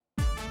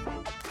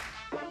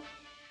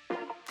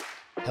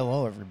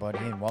Hello, everybody,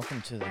 and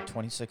welcome to the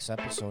 26th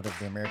episode of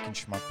the American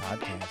Schmuck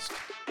podcast.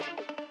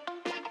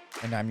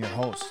 And I'm your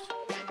host,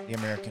 the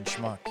American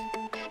Schmuck.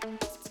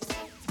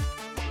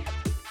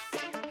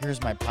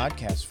 Here's my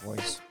podcast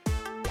voice.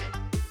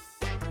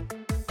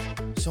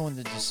 So in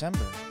the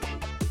December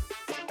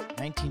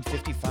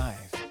 1955,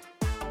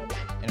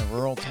 in a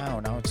rural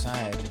town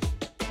outside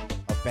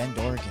of Bend,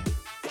 Oregon,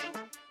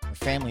 a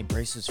family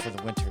braces for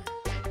the winter.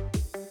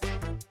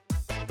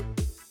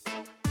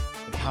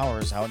 Power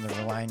is out and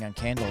they're relying on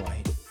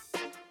candlelight.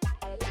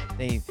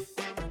 They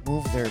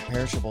move their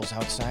perishables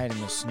outside in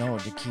the snow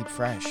to keep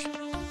fresh.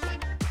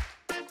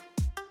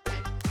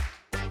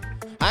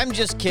 I'm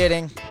just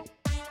kidding.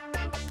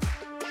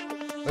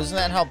 Isn't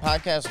that how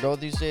podcasts go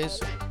these days?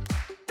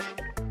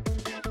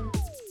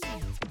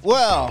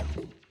 Well,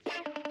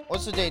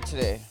 what's the date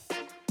today?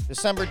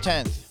 December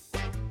 10th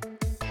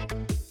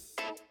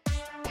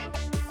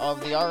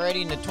of the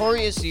already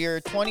notorious year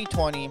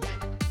 2020.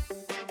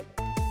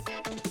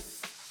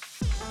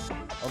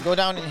 Go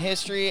down in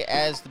history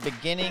as the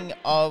beginning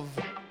of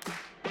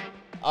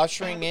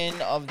ushering in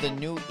of the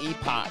new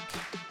epoch.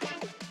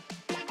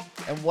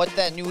 And what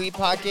that new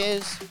epoch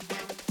is,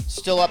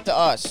 still up to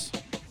us.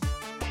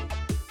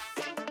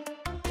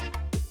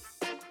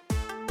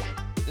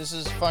 This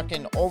is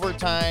fucking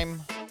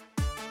overtime,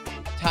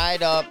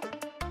 tied up.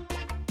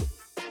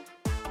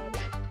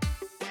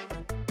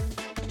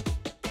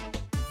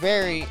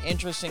 Very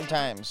interesting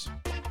times.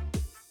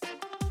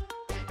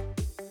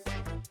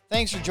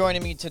 Thanks for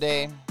joining me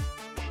today.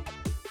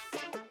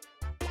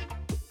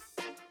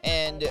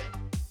 And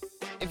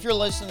if you're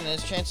listening to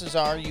this, chances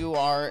are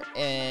you're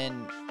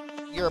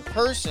a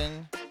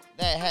person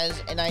that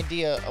has an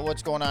idea of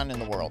what's going on in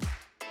the world.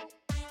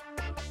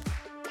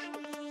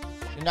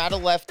 You're not a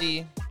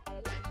lefty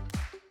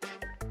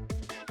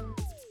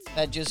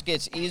that just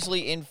gets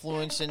easily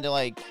influenced into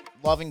like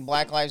loving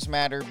Black Lives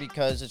Matter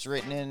because it's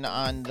written in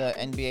on the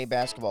NBA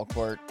basketball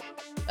court.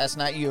 That's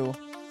not you.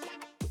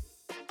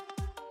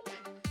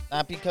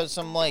 Not because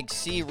some, like,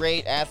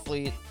 C-rate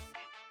athlete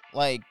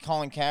like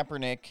Colin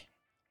Kaepernick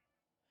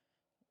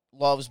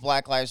loves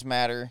Black Lives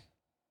Matter.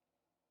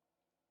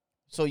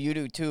 So you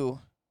do, too.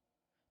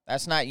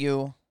 That's not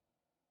you.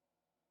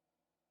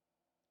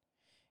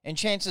 And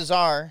chances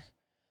are,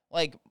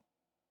 like,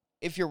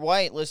 if you're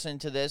white listening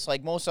to this,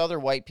 like most other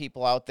white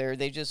people out there,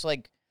 they just,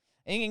 like,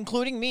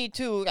 including me,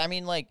 too, I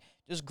mean, like,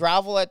 just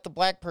grovel at the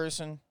black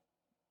person.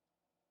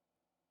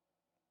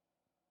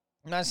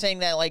 I'm not saying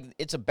that, like,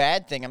 it's a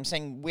bad thing. I'm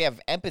saying we have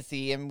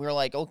empathy, and we're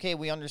like, okay,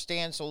 we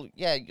understand, so,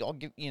 yeah, I'll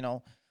give,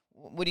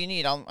 what do you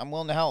need? I'm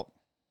willing to help.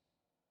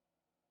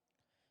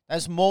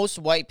 That's most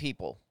white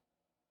people.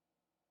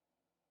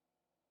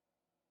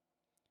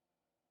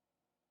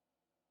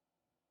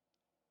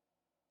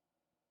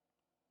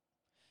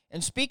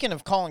 And speaking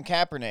of Colin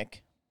Kaepernick,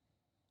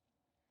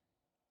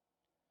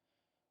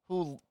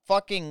 who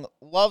fucking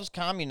loves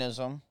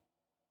communism,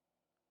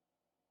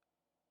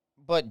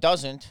 but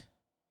doesn't,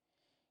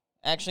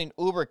 actually an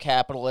uber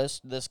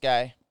capitalist, this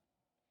guy.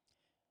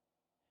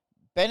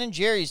 Ben &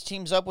 Jerry's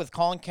teams up with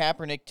Colin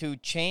Kaepernick to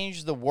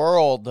change the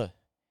world.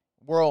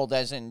 World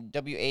as in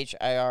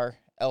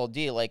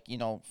WHIRLD, like,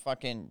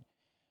 fucking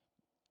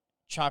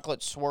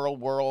chocolate swirl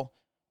whirl.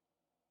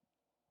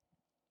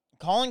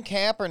 Colin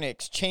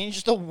Kaepernick's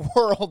changed the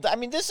world. I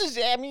mean,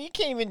 you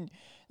can't even,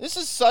 this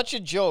is such a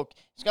joke.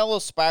 It's got a little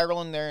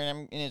spiral in there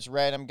and it's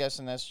red. I'm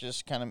guessing that's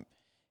just kind of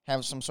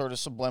have some sort of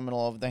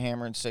subliminal of the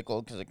hammer and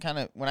sickle, because it kind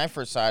of, when I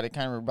first saw it, it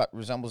kind of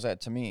resembles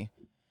that to me.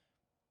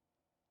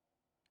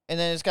 And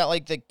then it's got,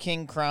 like, the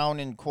king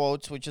crown in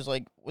quotes, which is,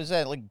 like, was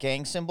that, like,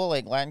 gang symbol,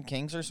 like Latin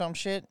kings or some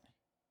shit?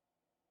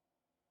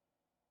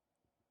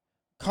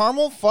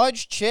 Caramel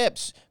fudge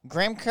chips,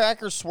 graham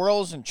cracker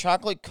swirls, and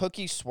chocolate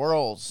cookie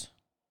swirls.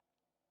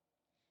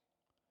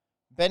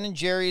 Ben &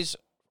 Jerry's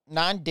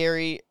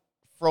non-dairy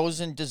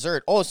frozen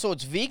dessert. Oh, so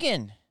it's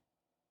vegan.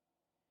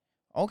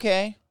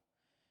 Okay.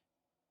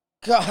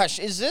 Gosh,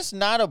 is this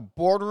not a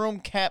boardroom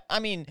cap? I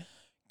mean,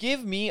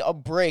 give me a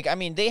break. I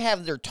mean, they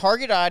have their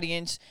target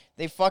audience.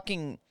 They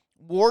fucking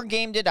war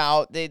gamed it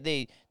out.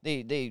 They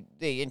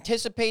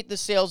anticipate the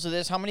sales of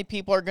this. How many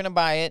people are going to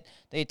buy it?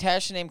 They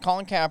attach the name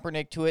Colin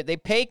Kaepernick to it. They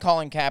pay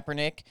Colin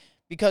Kaepernick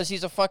because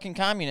he's a fucking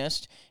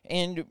communist.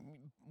 And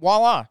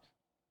voila.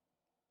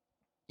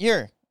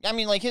 Here. I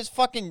mean, like, his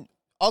fucking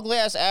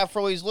ugly-ass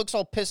afro. He looks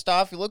all pissed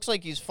off. He looks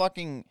like he's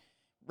fucking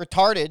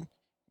retarded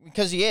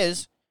because he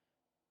is.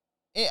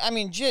 I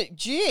mean,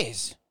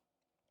 jeez.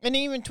 And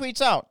he even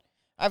tweets out,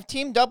 I've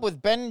teamed up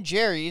with Ben &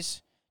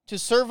 Jerry's to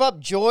serve up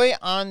joy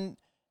on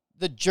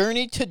the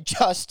journey to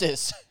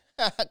justice.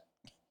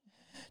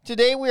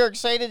 Today we are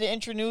excited to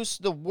introduce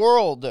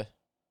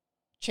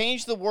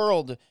Change the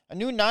World, a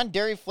new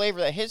non-dairy flavor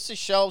that hits the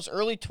shelves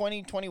early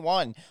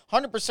 2021.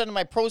 100% of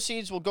my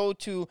proceeds will go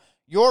to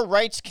Your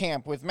Rights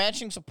Camp with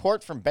matching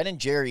support from Ben &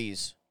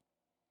 Jerry's.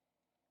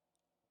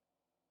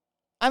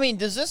 I mean,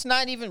 does this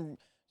not even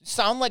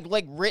sound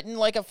like written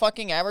like a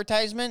fucking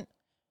advertisement?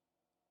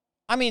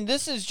 I mean,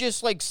 this is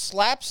just like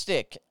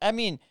slapstick. I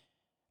mean,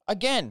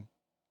 again,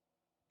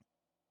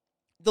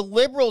 the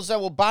liberals that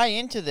will buy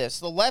into this,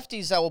 the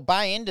lefties that will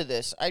buy into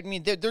this, I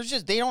mean, there's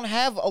just, they don't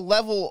have a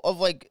level of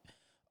like,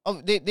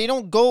 they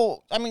don't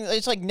go, I mean,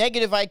 it's like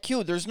negative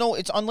IQ.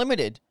 It's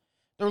unlimited.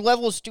 Their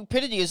level of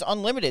stupidity is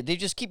unlimited. They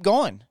just keep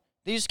going.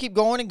 They just keep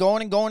going and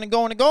going and going and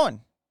going and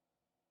going.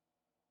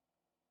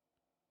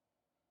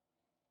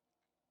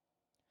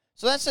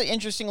 So that's an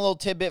interesting little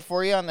tidbit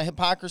for you on the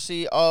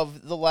hypocrisy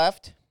of the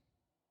left.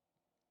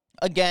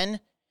 Again,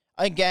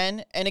 and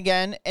again, and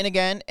again, and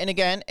again, and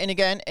again, and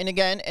again, and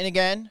again, and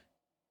again.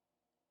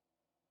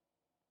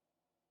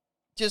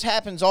 Just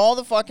happens all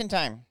the fucking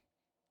time.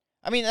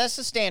 I mean, that's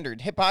the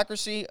standard.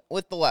 Hypocrisy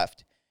with the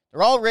left.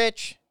 They're all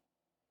rich,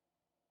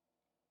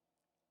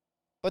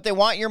 but they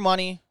want your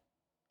money.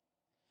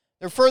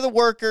 They're for the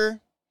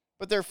worker,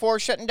 but they're for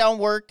shutting down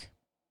work,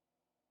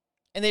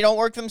 and they don't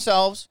work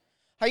themselves.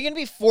 How are you going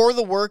to be for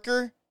the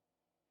worker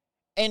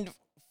and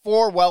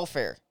for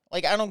welfare?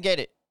 Like, I don't get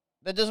it.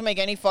 That doesn't make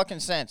any fucking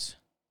sense.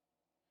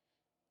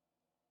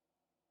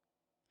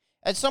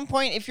 At some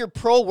point, if you're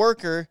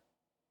pro-worker,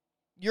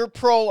 you're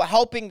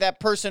pro-helping that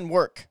person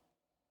work.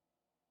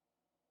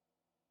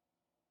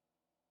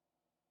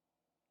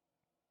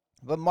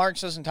 But Marx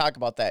doesn't talk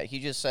about that. He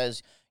just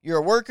says, you're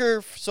a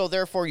worker, so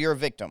therefore you're a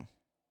victim.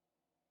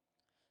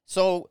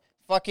 So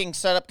fucking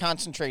set up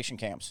concentration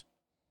camps.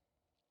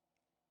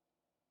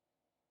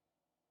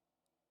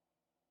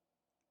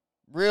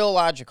 Real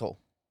logical,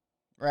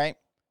 right?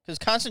 Because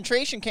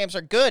concentration camps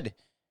are good.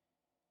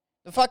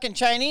 The fucking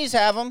Chinese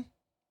have them.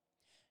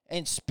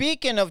 And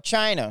speaking of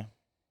China,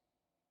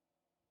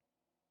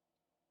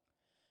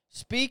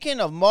 speaking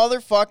of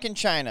motherfucking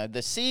China, the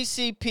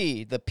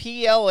CCP, the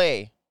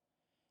PLA,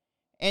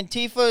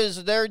 Antifa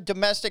is their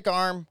domestic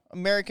arm,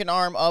 American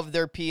arm of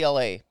their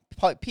PLA,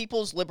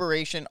 People's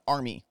Liberation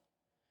Army.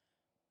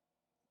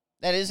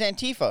 That is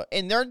Antifa.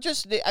 And they're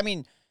just, they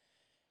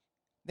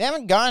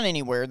haven't gone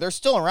anywhere. They're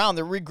still around.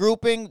 They're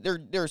regrouping.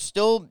 They're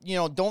still,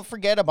 don't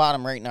forget about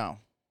them right now.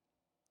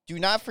 Do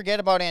not forget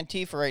about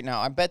Antifa right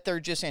now. I bet they're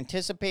just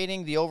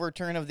anticipating the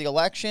overturn of the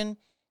election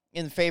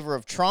in favor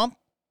of Trump.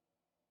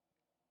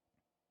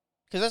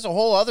 Because that's a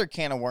whole other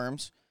can of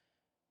worms.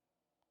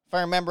 If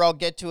I remember, I'll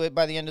get to it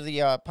by the end of the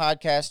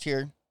podcast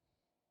here.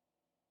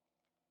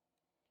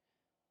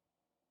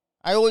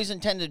 I always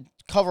intend to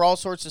cover all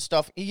sorts of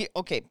stuff.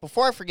 Okay,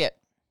 before I forget.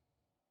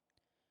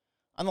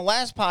 On the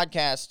last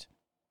podcast,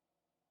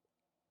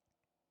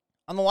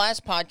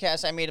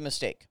 I made a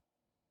mistake.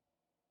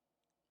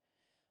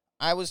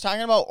 I was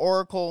talking about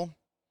Oracle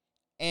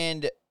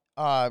and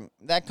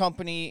that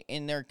company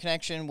in their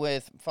connection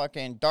with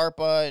fucking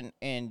DARPA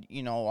and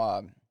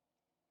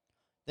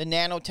the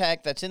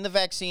nanotech that's in the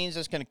vaccines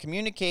that's going to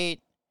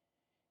communicate,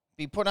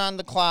 be put on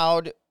the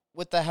cloud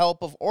with the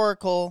help of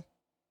Oracle,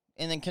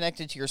 and then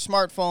connected to your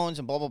smartphones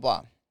and blah, blah,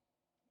 blah.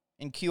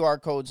 And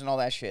QR codes and all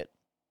that shit.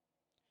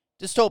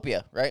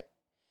 Dystopia, right?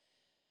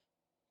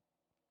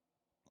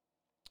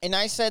 And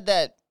I said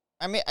that,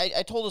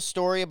 I told a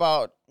story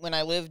about when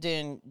I lived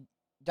in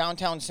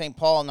downtown St.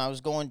 Paul and I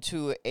was going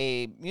to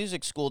a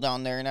music school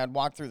down there and I'd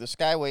walk through the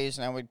skyways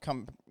and I would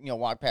come,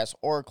 walk past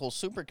Oracle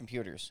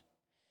supercomputers.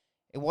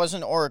 It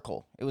wasn't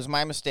Oracle. It was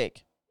my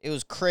mistake. It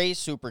was Cray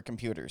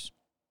supercomputers.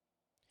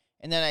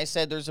 And then I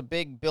said there's a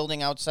big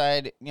building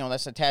outside,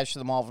 that's attached to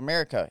the Mall of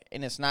America.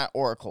 And it's not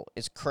Oracle.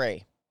 It's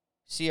Cray.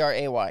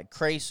 C-R-A-Y.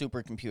 Cray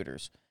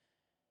supercomputers.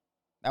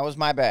 That was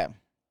my bad.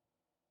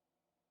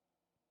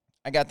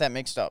 I got that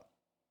mixed up.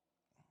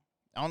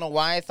 I don't know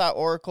why I thought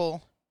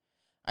Oracle.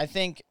 I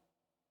think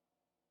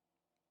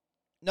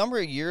a number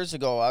of years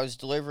ago, I was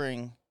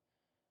delivering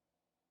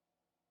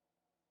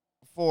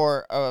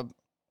for a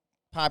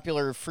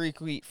popular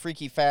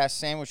freaky fast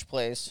sandwich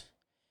place.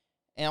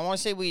 And I want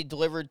to say we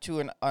delivered to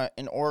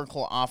an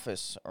Oracle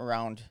office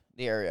around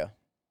the area.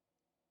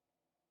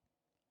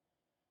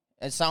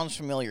 It sounds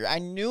familiar. I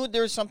knew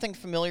there was something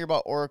familiar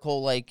about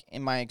Oracle, like,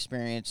 in my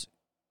experience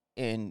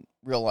in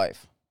real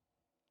life.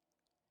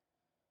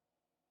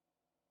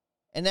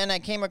 And then I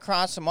came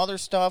across some other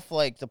stuff,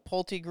 like the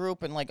Pulte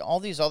Group and, like, all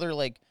these other,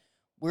 like,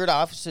 weird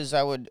offices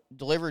I would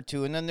deliver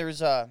to. And then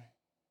there's a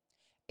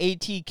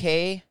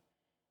ATK,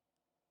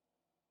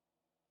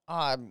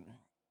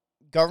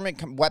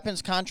 government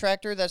weapons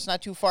contractor that's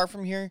not too far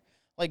from here.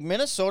 Like,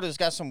 Minnesota's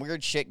got some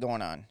weird shit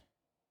going on.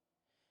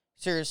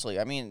 Seriously,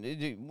 I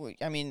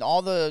mean,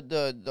 all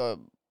the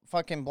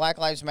fucking Black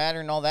Lives Matter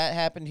and all that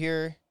happened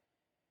here.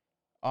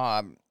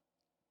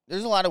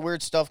 There's a lot of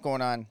weird stuff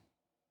going on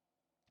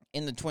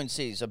in the Twin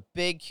Cities. A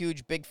big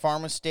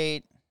pharma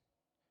state.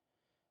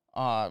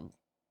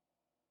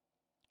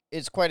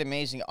 It's quite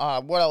amazing.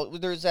 What else?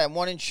 There's that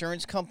one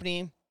insurance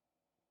company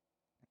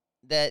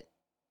that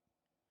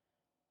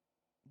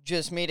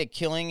just made a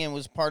killing and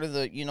was part of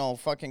the,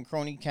 fucking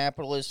crony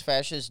capitalist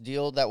fascist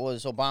deal that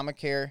was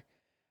Obamacare.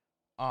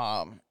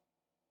 Oh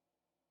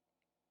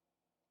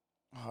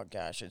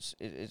gosh,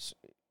 it's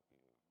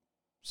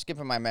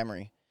skipping my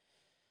memory.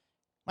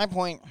 My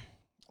point,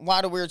 a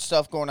lot of weird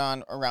stuff going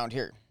on around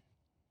here.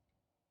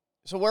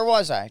 So where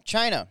was I?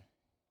 China.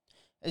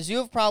 As you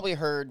have probably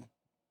heard,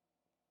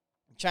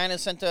 China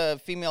sent a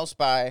female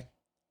spy,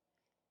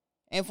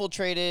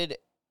 infiltrated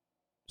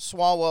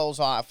Swalwell's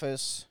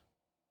office.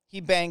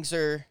 He bangs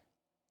her,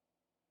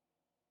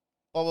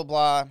 blah, blah,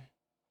 blah.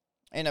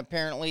 And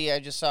apparently I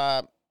just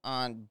saw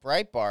on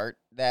Breitbart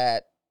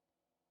that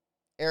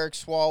Eric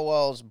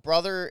Swalwell's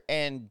brother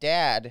and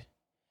dad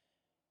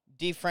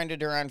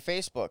defriended her on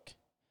Facebook.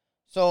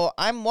 So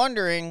I'm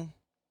wondering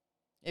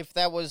if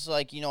that was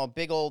like, a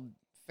big old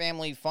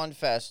family fun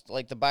fest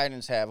like the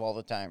Bidens have all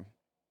the time.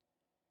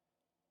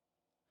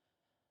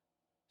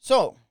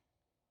 So,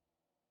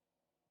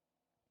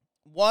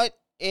 what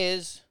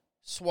is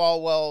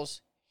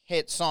Swalwell's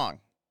hit song?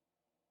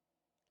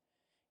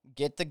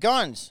 Get the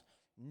guns.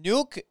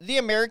 Nuke the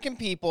American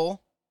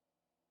people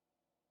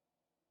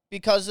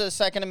because of the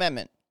Second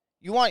Amendment.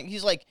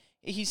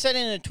 He said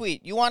in a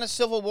tweet, you want a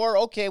civil war?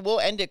 Okay, we'll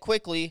end it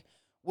quickly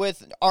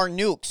with our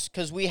nukes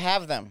because we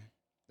have them.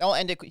 They'll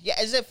end it. Yeah,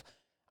 as if,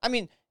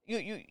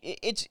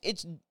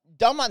 it's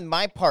dumb on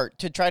my part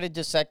to try to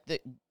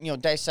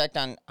dissect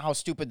on how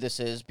stupid this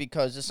is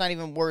because it's not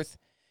even worth.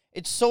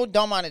 It's so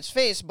dumb on its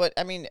face, but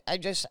I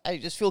just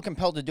feel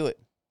compelled to do it.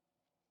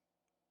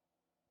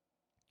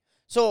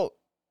 So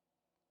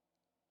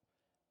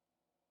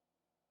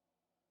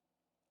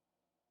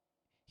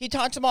he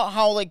talks about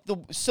how like the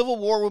Civil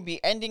War will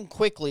be ending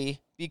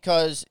quickly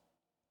because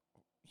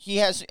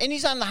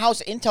he's on the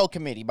House Intel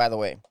Committee, by the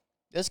way.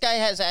 This guy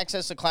has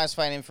access to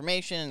classified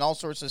information and all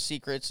sorts of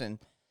secrets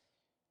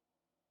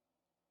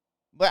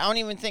but I don't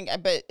even think, I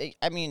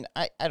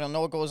don't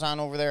know what goes on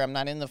over there. I'm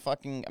not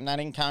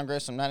in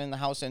Congress. I'm not in the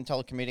House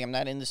Intel Committee. I'm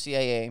not in the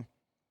CIA.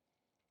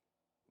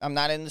 I'm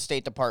not in the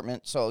State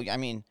Department. So,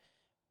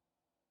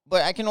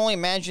 but I can only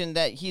imagine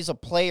that he's a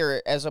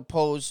player as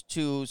opposed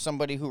to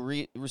somebody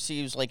who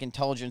receives like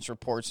intelligence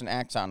reports and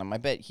acts on them. I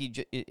bet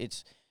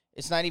it's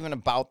not even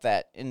about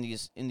that in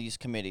these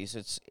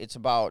committees. It's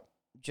about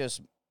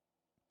just,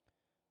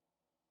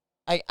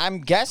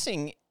 I'm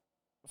guessing,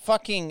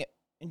 fucking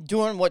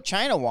doing what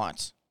China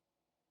wants.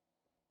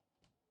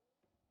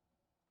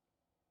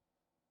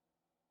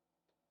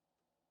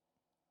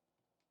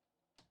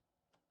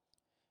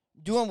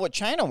 Doing what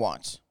China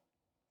wants.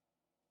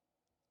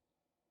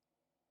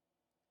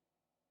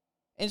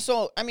 And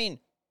so, I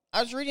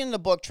was reading the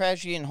book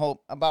Tragedy and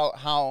Hope about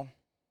how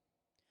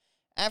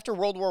after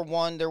World War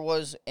I, there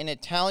was an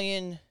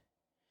Italian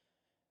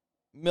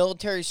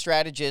military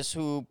strategist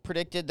who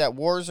predicted that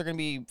wars are going to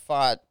be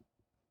fought,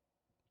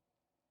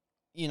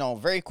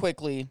 very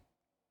quickly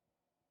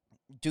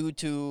due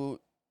to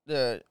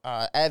the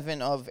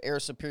advent of air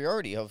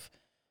superiority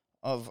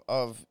of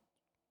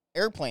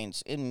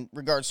airplanes in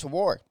regards to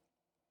war.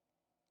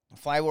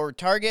 Fly over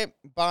target,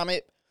 bomb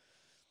it,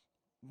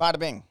 bada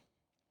bing.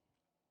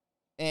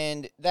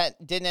 And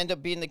that didn't end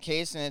up being the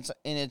case, and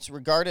it's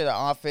regarded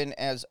often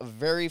as a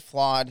very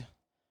flawed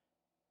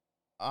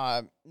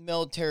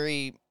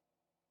military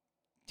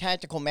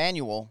tactical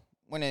manual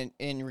when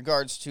in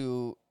regards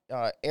to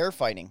air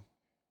fighting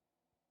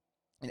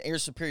and air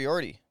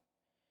superiority.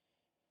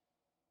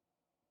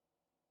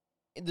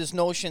 This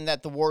notion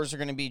that the wars are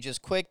going to be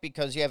just quick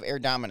because you have air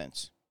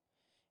dominance.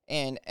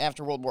 And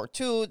after World War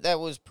II, that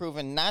was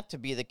proven not to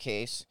be the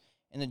case,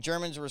 and the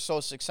Germans were so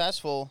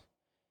successful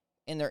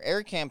in their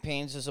air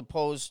campaigns as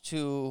opposed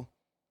to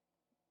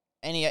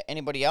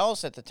anybody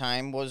else at the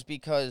time was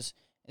because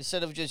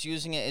instead of just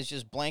using it as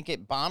just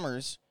blanket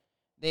bombers,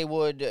 they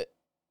would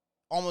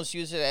almost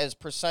use it as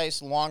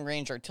precise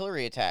long-range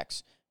artillery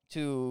attacks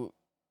to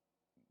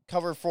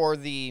cover for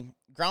the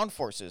ground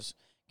forces,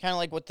 kind of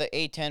like what the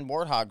A-10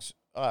 Warthog's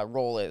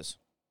role is.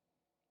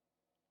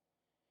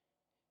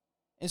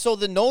 And so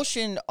the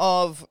notion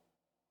of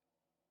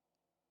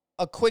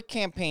a quick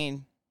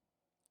campaign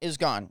is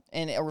gone.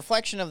 And a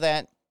reflection of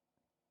that,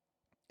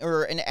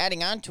 or an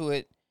adding on to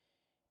it,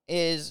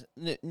 is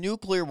the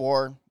nuclear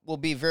war will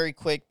be very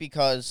quick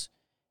because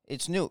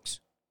it's nukes.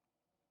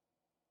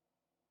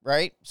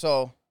 Right?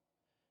 So,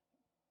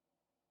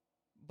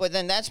 but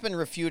then that's been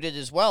refuted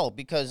as well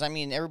because,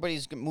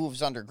 everybody's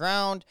moves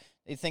underground.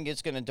 They think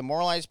it's going to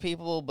demoralize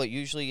people, but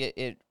usually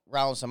it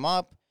riles them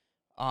up.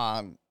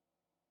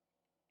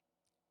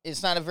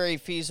 It's not a very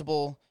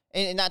feasible,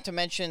 and not to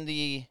mention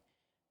the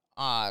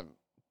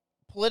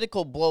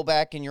political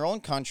blowback in your own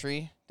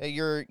country that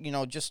you're,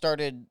 just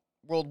started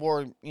World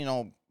War,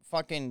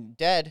 fucking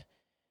dead.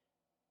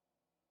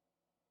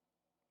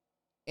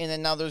 And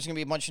then now there's going to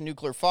be a bunch of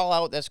nuclear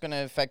fallout that's going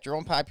to affect your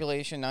own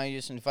population. Now you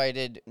just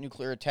invited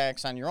nuclear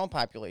attacks on your own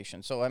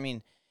population. So,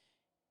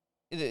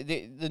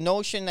 the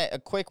notion that a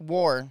quick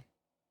war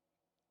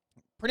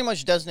pretty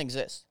much doesn't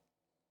exist.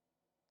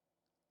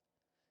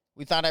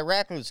 We thought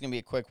Iraq was going to be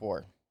a quick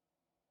war.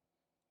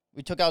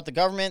 We took out the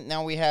government.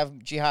 Now we have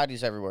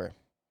jihadis everywhere.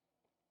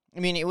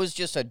 It was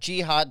just a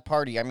jihad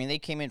party. They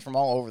came in from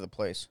all over the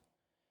place.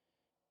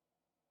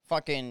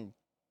 Fucking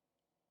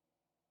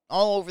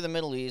all over the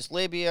Middle East.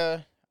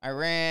 Libya,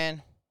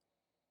 Iran,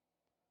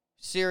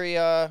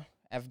 Syria,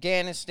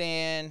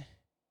 Afghanistan.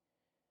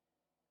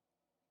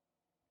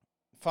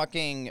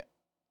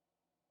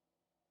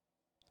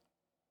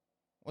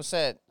 What's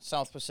that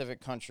South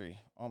Pacific country?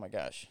 Oh, my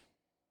gosh.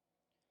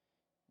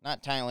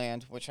 Not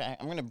Thailand, which I'm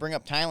going to bring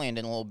up Thailand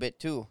in a little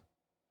bit, too.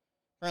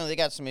 Apparently, they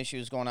got some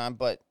issues going on,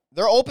 but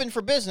they're open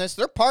for business.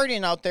 They're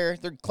partying out there.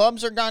 Their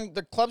clubs are gone.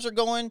 Their clubs are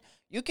going.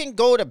 You can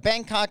go to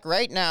Bangkok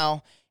right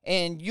now,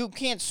 and you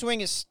can't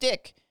swing a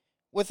stick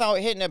without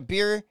hitting a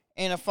beer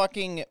and a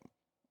fucking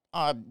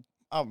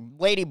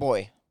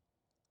ladyboy.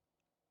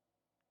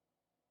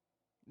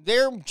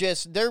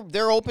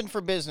 They're open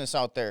for business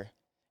out there.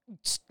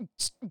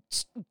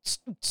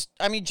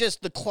 I mean,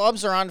 just the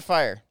clubs are on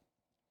fire.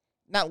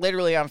 Not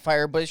literally on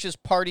fire, but it's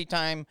just party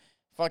time,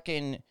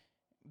 fucking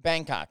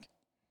Bangkok.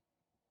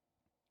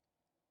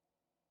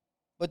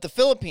 But the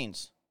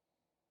Philippines,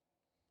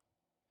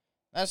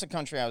 that's the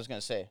country I was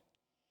going to say.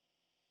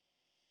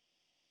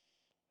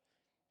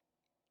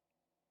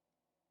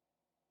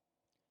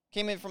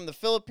 Came in from the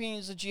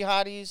Philippines, the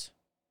jihadis.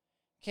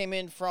 Came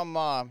in from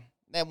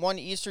that one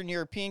Eastern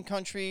European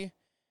country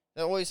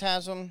that always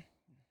has them.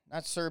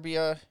 Not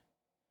Serbia.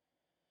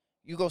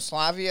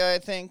 Yugoslavia, I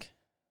think.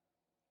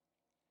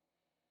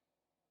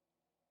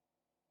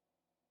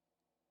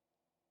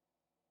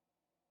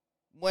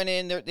 Went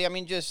in there.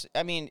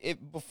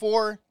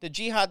 Before the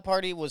Jihad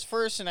Party was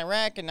first in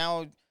Iraq, and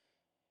now,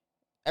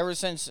 ever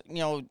since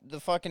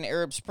the fucking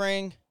Arab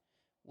Spring,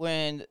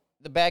 when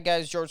the bad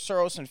guys George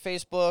Soros and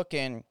Facebook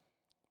and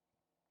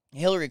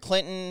Hillary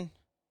Clinton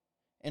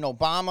and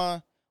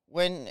Obama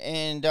went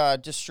and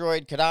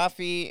destroyed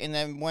Gaddafi, and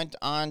then went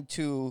on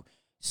to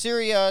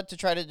Syria to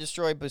try to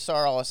destroy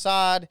Bashar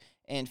al-Assad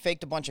and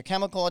faked a bunch of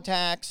chemical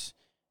attacks.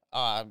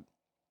 What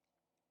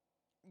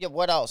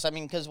else?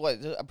 Because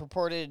a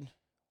purported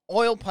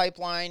oil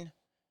pipeline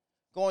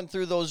going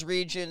through those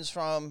regions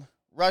from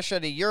Russia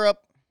to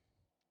Europe.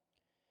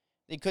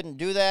 They couldn't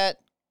do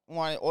that.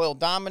 Wanted oil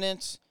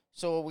dominance.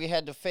 So we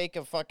had to fake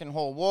a fucking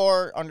whole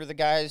war under the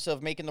guise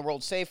of making the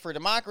world safe for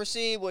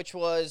democracy, which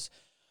was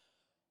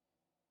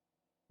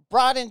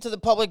brought into the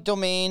public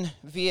domain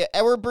via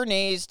Edward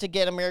Bernays to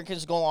get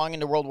Americans to go along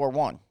into World War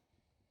I.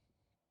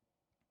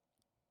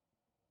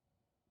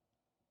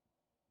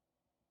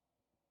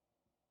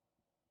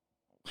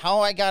 How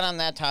I got on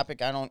that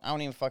topic, I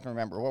don't even fucking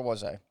remember. Where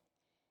was I?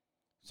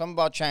 Something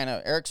about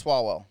China. Eric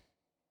Swalwell.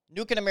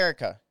 Nuke in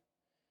America.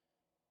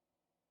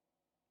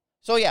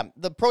 So yeah,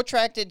 the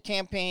protracted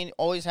campaign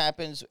always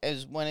happens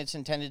as when it's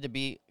intended to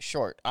be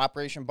short.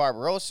 Operation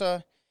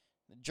Barbarossa,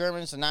 the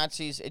Germans, the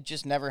Nazis, it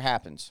just never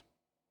happens.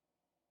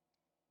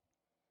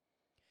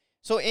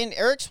 So in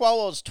Eric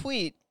Swalwell's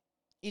tweet,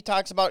 he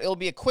talks about it'll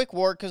be a quick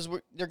war because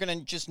they're going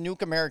to just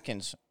nuke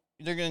Americans.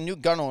 They're going to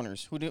nuke gun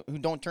owners who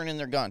don't turn in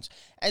their guns.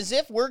 As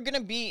if we're going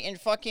to be in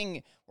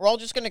fucking, we're all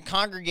just going to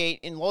congregate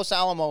in Los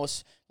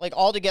Alamos, like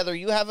all together.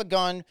 You have a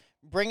gun,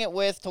 bring it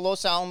to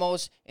Los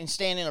Alamos and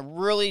stand in a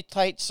really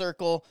tight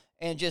circle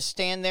and just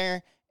stand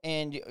there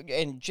and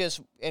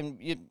just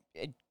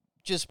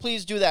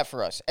please do that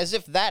for us. As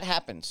if that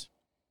happens.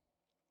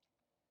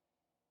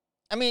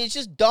 It's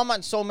just dumb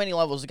on so many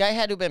levels. The guy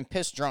had to have been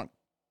pissed drunk.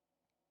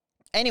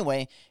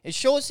 Anyway, it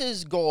shows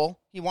his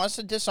goal. He wants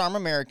to disarm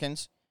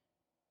Americans.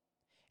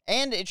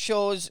 And it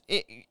shows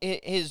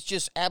his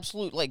just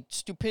absolute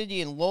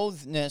stupidity and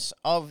loathness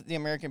of the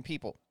American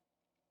people.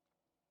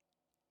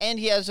 And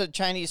he has a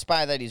Chinese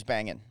spy that he's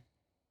banging.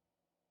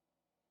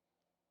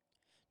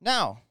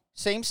 Now,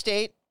 same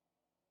state,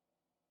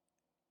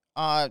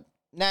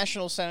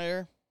 National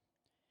Senator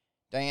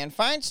Dianne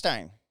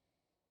Feinstein.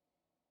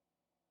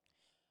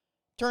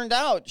 Turned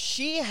out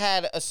she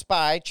had a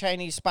spy,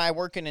 Chinese spy,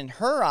 working in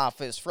her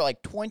office for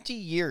 20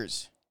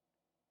 years.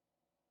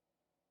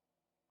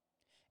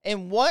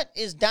 And what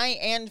is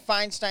Dianne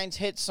Feinstein's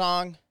hit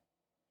song?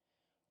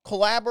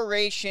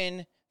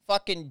 Collaboration,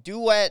 fucking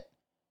duet,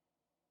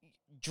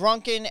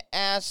 drunken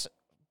ass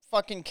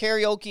fucking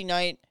karaoke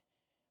night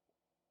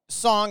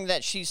song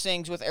that she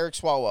sings with Eric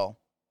Swalwell.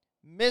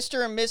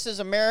 Mr. and Mrs.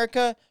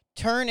 America,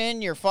 turn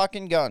in your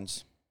fucking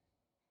guns.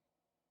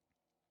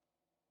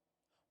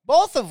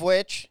 Both of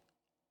which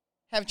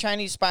have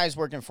Chinese spies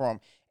working for them.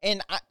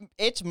 And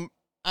it's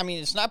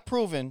not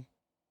proven.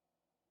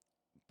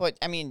 But,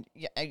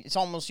 it's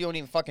almost, you don't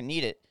even fucking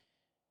need it.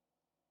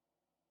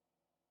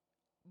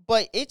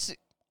 But it's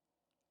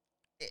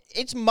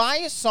my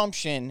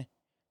assumption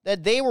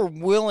that they were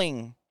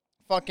willing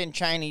fucking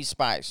Chinese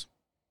spies.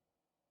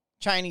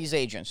 Chinese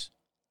agents.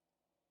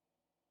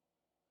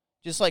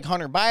 Just like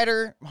Hunter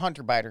Biden,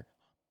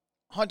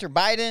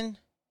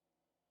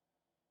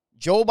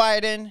 Joe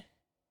Biden,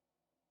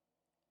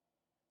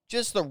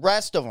 just the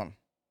rest of them.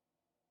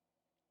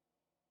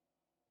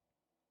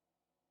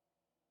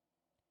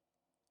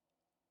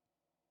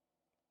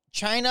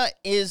 China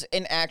is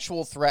an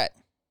actual threat.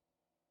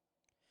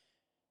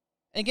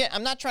 And again,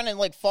 I'm not trying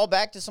to fall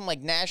back to some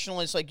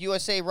nationalists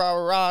USA, rah,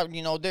 rah,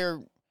 rah, they're,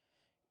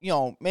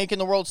 making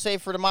the world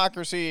safe for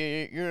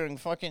democracy. You're in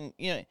fucking,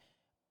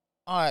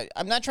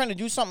 I'm not trying to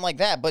do something like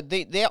that, but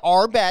they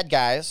are bad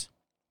guys.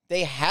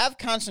 They have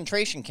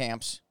concentration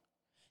camps.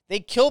 They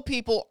kill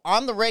people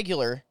on the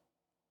regular.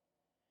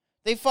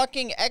 They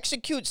fucking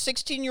execute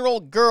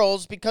 16-year-old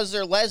girls because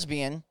they're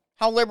lesbian.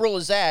 How liberal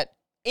is that?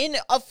 In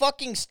a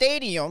fucking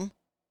stadium.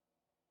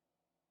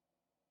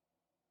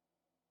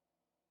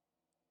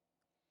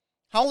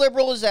 How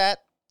liberal is that?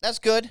 That's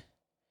good.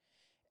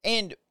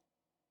 And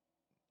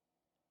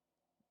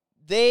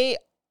they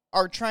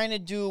are trying to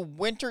do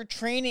winter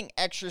training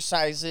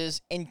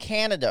exercises in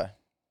Canada,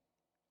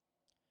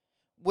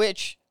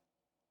 which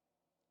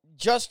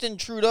Justin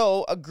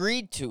Trudeau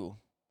agreed to.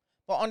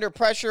 But under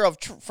pressure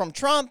from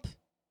Trump,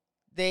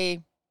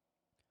 they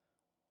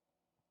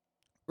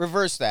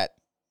reversed that.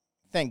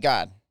 Thank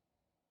God.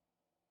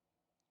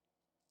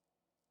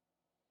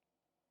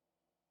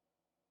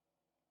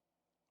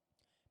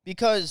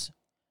 Because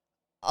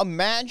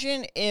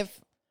imagine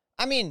if,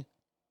 I mean,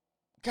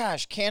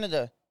 gosh,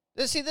 Canada.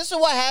 See, this is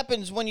what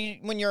happens when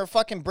you're a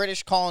fucking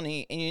British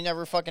colony and you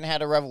never fucking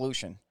had a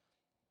revolution.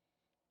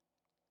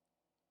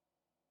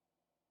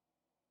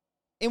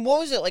 And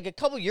what was it, like a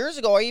couple years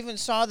ago, I even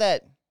saw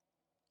that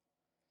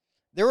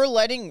they were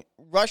letting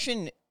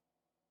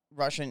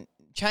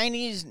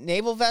Chinese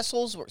naval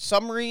vessels,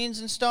 submarines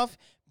and stuff,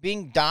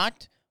 being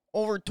docked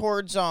over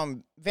towards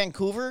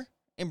Vancouver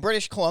in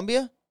British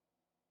Columbia.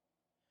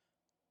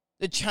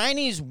 The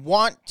Chinese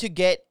want to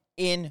get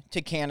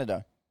into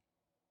Canada.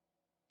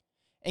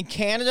 And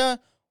Canada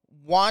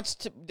wants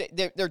to,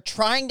 they're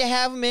trying to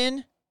have them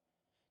in.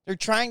 They're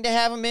trying to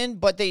have them in,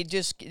 but they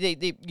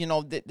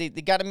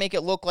got to make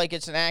it look like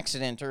it's an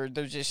accident, or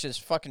they're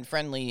just fucking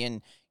friendly.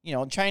 And,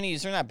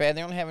 Chinese, they're not bad.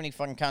 They don't have any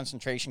fucking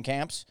concentration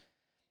camps.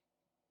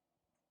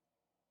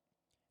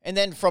 And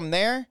then from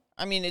there,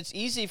 I mean, it's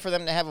easy for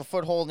them to have a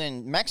foothold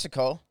in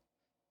Mexico.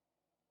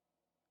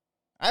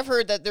 I've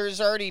heard that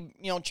there's already,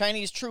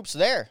 Chinese troops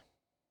there.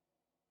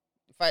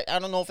 I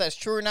don't know if that's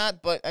true or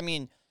not, but, I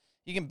mean,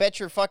 you can bet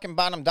your fucking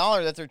bottom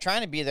dollar that they're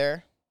trying to be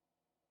there.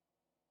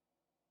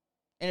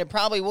 And it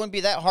probably wouldn't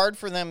be that hard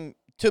for them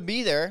to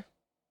be there.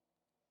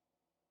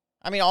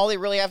 I mean, all they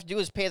really have to do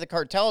is pay the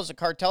cartels. The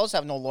cartels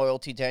have no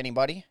loyalty to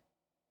anybody.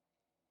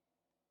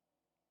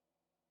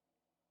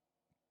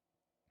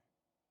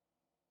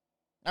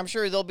 I'm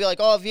sure they'll be like,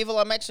 oh, Viva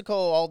la Mexico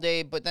all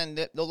day, but then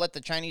they'll let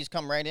the Chinese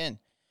come right in.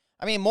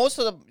 I mean, most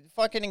of the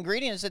fucking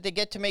ingredients that they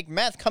get to make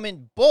meth come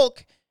in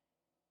bulk.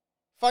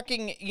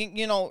 Fucking,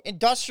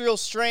 industrial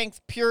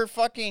strength, pure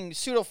fucking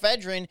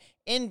pseudoephedrine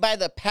in by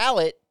the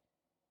pallet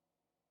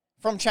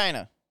from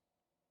China.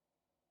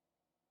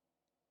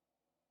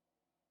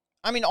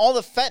 I mean, all the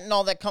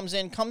fentanyl that comes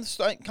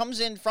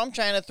in from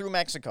China through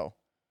Mexico.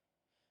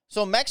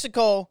 So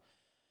Mexico,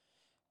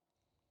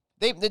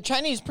 the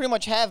Chinese pretty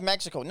much have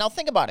Mexico. Now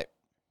think about it.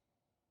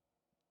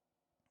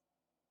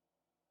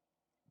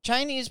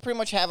 Chinese pretty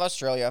much have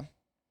Australia.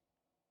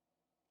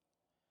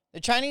 The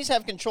Chinese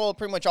have control of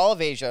pretty much all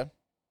of Asia.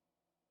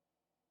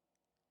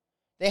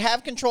 They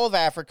have control of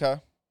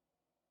Africa.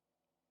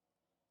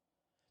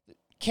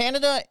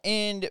 Canada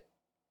and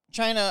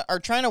China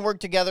are trying to work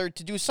together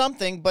to do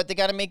something, but they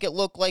got to make it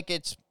look like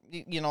it's,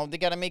 they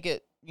got to make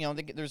it,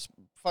 there's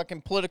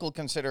fucking political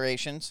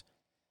considerations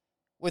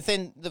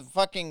within the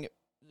fucking,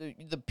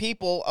 the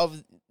people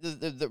of,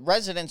 the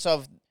residents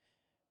of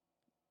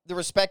the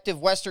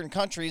respective Western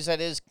countries, that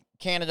is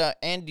Canada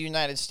and the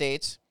United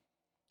States,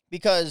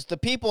 because the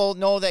people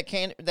know that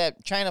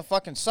China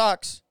fucking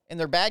sucks and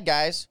they're bad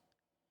guys.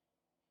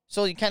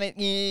 So you kind of,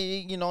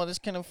 this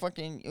kind of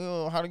fucking,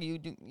 how do you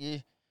do? Yeah.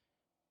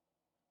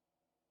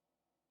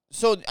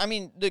 So, I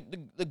mean,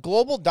 the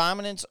global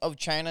dominance of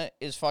China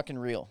is fucking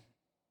real.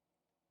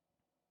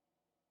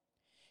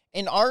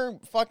 And our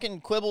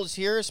fucking quibbles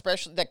here,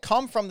 especially that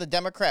come from the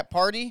Democrat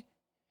Party,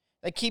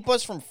 that keep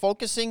us from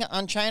focusing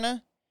on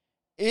China,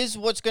 is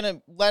what's going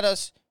to let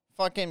us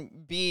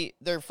fucking be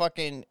their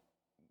fucking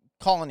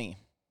colony.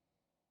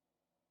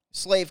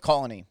 Slave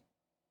colony.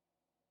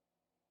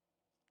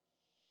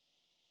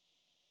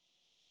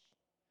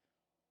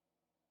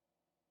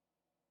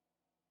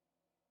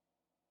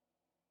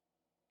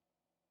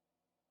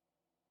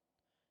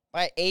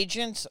 By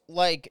agents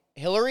like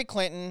Hillary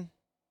Clinton,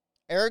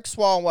 Eric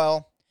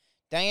Swalwell,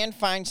 Dianne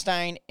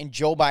Feinstein, and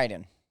Joe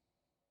Biden.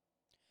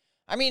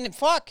 I mean,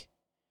 fuck.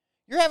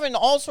 You're having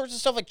all sorts of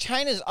stuff like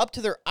China's up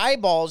to their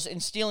eyeballs in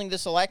stealing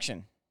this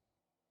election.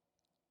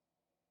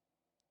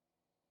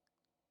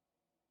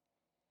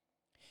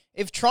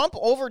 If Trump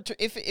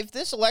if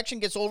this election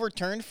gets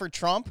overturned for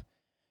Trump,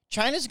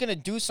 China's going to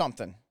do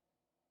something.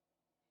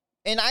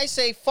 And I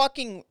say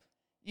fucking,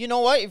 you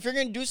know what? If you're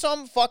going to do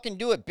something, fucking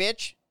do it,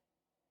 bitch.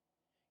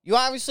 You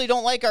obviously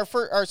don't like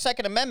our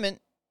Second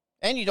Amendment,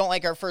 and you don't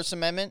like our First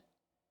Amendment.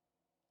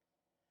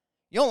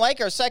 You don't like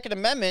our Second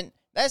Amendment.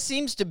 That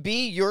seems to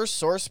be your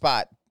sore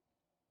spot,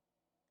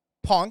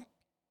 punk.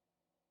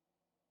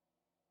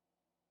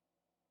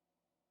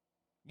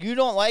 You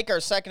don't like our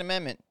Second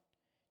Amendment.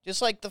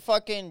 Just like the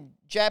fucking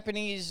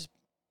Japanese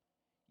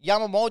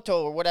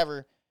Yamamoto or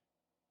whatever,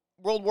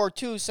 World War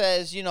II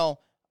says,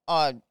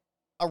 a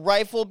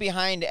rifle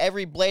behind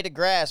every blade of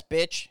grass,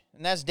 bitch.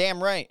 And that's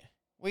damn right.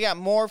 We got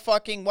more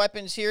fucking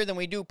weapons here than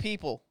we do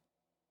people.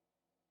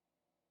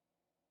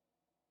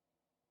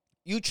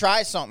 You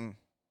try something.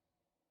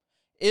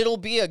 It'll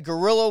be a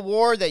guerrilla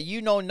war that you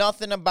know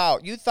nothing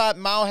about. You thought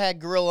Mao had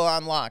guerrilla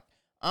on lock.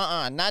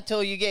 Not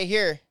till you get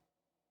here.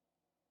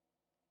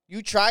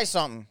 You try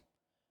something.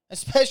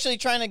 Especially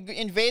trying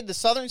to invade the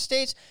southern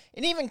states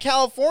and even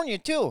California,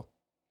 too.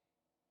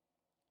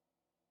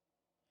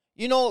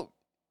 You know,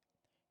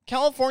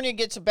 California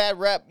gets a bad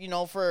rep,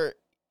 for,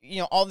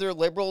 all their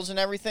liberals and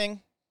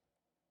everything.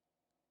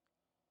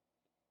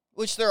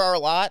 Which there are a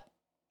lot.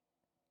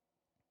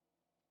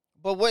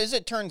 But what as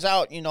it turns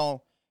out,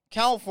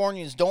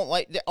 Californians don't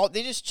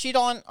they just cheat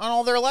on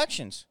all their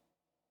elections.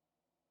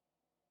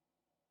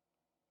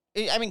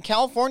 I mean,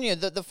 California,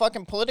 the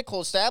fucking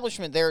political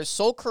establishment there is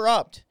so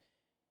corrupt.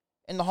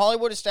 And the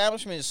Hollywood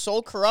establishment is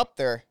so corrupt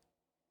there.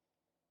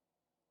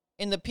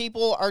 And the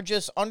people are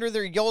just under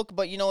their yoke.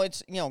 But,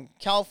 it's,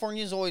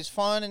 California is always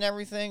fun and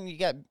everything. You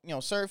got,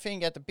 surfing,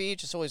 you got the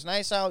beach. It's always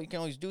nice out. You can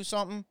always do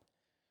something.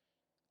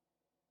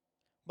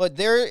 But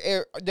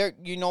they're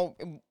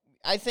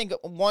I think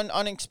one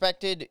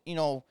unexpected,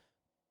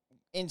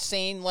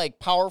 insane,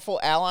 powerful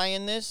ally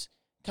in this,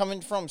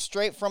 coming from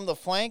straight from the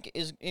flank,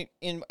 is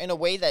in a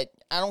way that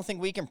I don't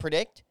think we can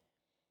predict,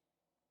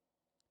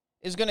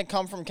 is going to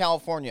come from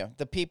California,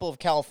 the people of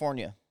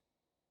California.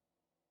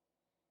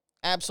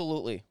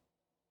 Absolutely.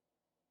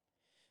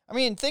 I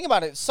mean, think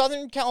about it.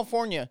 Southern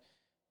California,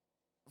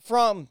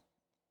 from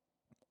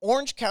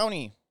Orange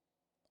County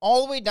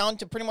all the way down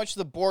to pretty much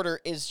the border,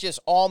 is just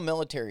all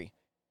military.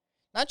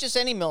 Not just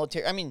any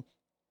military. I mean,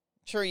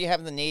 sure, you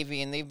have the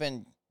Navy, and they've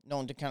been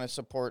known to kind of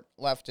support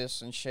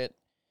leftists and shit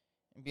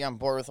and be on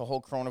board with the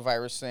whole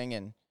coronavirus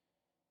thing.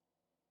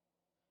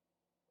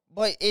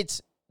 But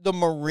it's the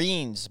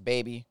Marines,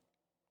 baby.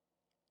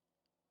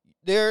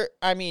 The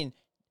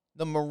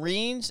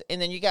Marines,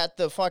 and then you got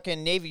the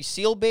fucking Navy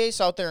SEAL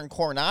base out there in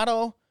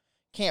Coronado,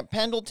 Camp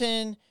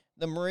Pendleton,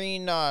 the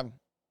Marine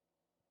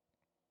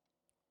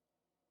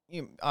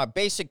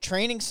basic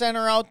training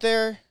center out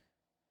there.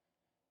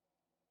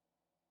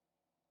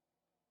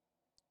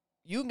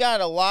 You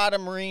got a lot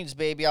of Marines,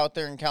 baby, out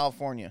there in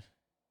California.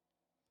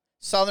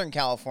 Southern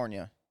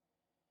California.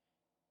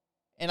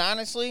 And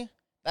honestly,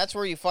 that's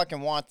where you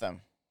fucking want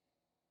them.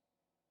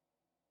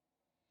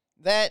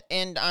 That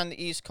and on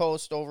the East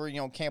Coast over,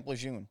 Camp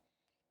Lejeune.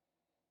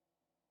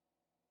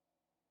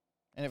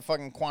 And at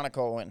fucking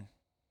Quantico and.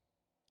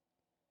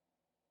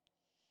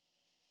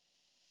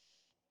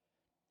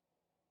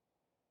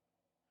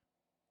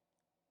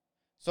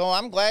 So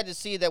I'm glad to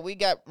see that we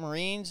got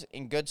Marines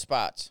in good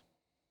spots.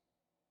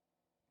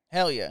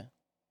 Hell yeah.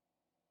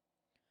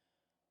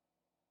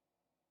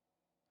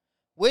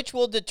 Which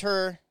will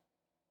deter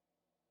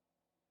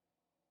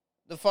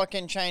the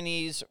fucking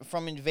Chinese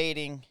from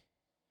invading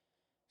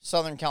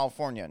Southern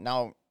California.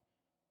 Now,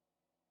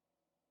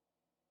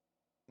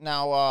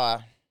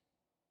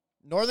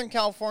 Northern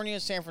California,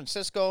 San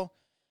Francisco,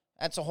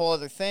 that's a whole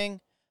other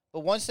thing.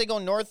 But once they go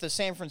north of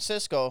San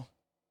Francisco,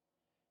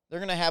 they're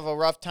going to have a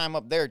rough time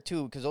up there,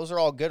 too, because those are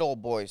all good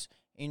old boys.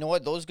 And you know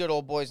what? Those good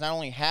old boys not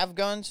only have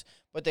guns,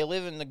 but they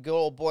live in the good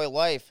old boy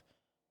life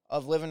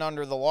of living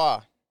under the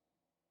law.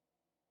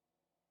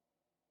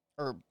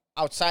 Or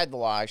outside the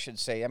law, I should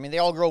say. I mean, they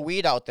all grow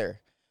weed out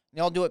there.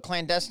 They all do it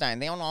clandestine.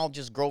 They don't all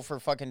just grow for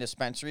fucking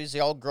dispensaries. They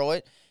all grow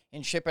it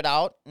and ship it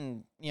out.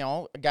 And,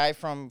 a guy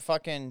from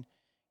fucking,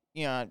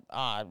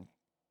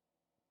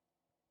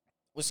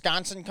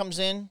 Wisconsin comes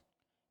in,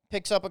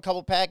 picks up a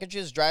couple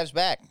packages, drives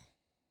back.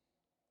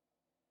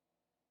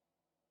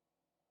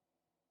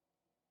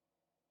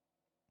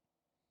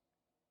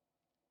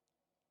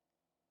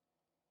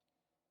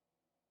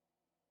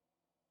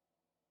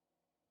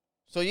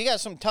 So you got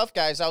some tough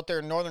guys out there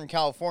in Northern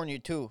California,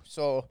 too.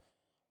 So,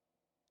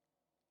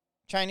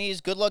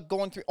 Chinese, good luck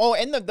going through. Oh,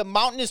 and the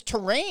mountainous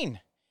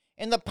terrain.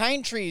 And the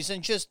pine trees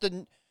and just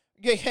the...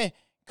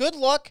 Good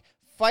luck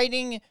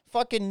fighting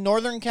fucking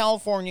Northern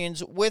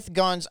Californians with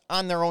guns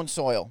on their own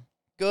soil.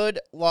 Good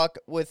luck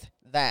with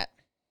that.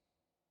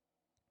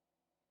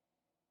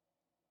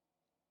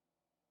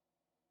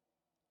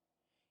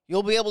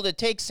 You'll be able to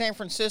take San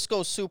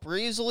Francisco super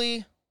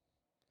easily.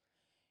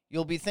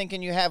 You'll be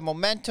thinking you have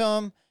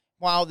momentum.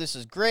 Wow, this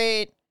is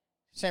great.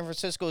 San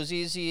Francisco is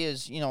easy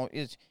as,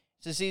 it's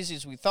as easy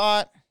as we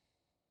thought.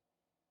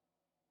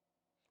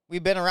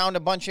 We've been around a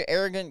bunch of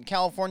arrogant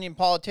Californian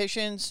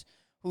politicians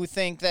who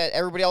think that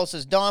everybody else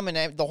is dumb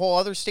and the whole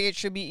other state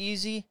should be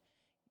easy.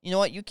 You know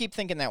what? You keep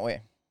thinking that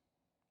way.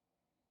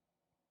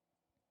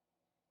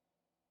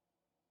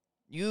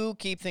 You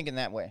keep thinking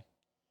that way.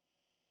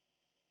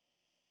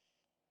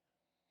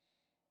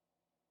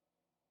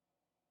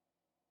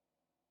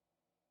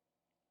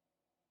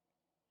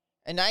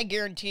 And I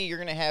guarantee you're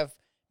going to have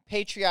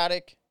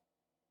patriotic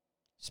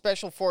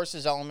special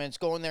forces elements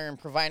going there and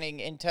providing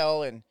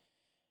intel and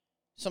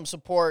some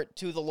support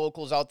to the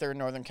locals out there in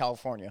Northern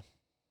California.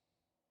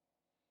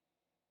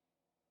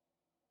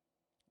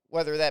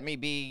 Whether that may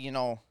be,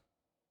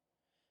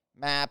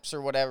 maps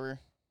or whatever.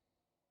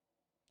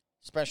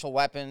 Special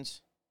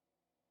weapons.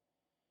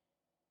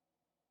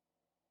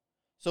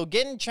 So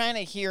getting China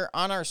here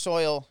on our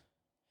soil,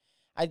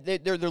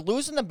 they're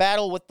losing the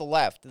battle with the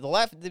left. The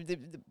left, the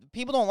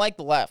people don't like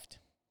the left.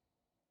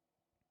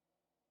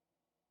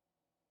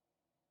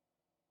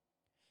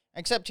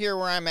 Except here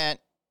where I'm at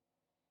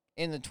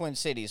in the Twin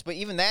Cities. But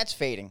even that's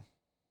fading.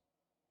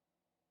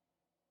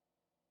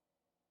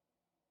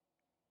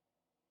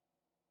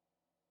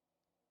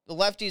 The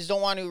lefties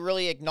don't want to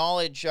really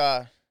acknowledge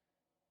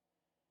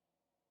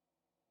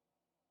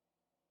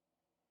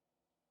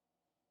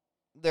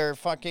their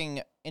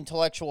fucking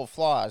intellectual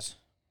flaws.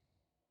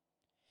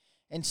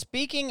 And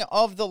speaking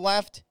of the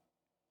left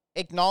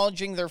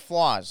acknowledging their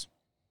flaws,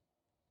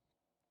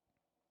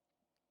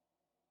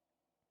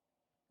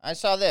 I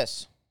saw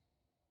this.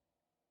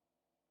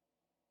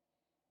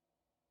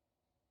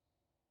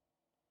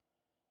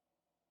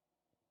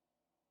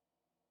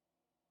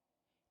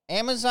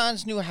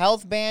 Amazon's new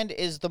health band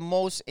is the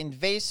most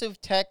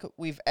invasive tech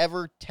we've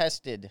ever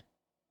tested.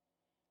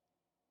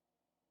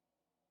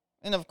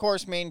 And of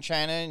course, made in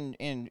China,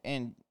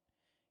 and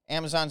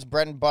Amazon's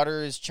bread and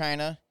butter is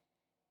China.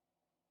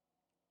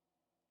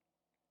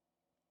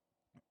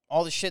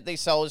 All the shit they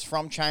sell is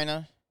from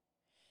China.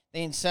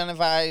 They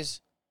incentivize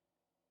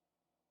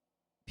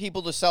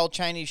people to sell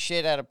Chinese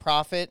shit at a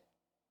profit.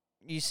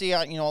 You see,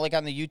 like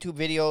on the YouTube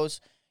videos,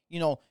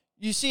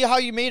 you see how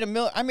you made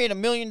I made $1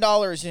 million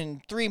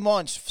in 3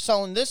 months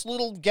selling this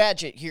little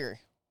gadget here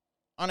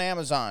on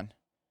Amazon.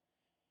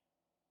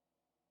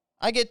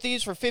 I get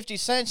these for 50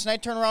 cents and I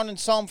turn around and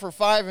sell them for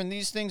 $5, and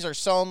these things are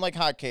selling like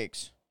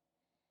hotcakes.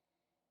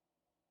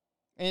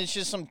 And it's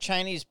just some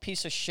Chinese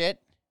piece of shit.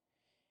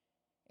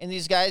 And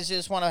these guys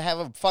just want to have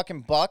a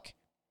fucking buck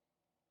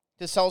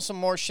to sell some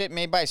more shit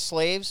made by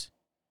slaves.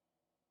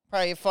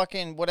 Probably a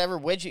fucking whatever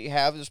widget you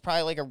have. There's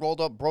probably like a rolled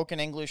up broken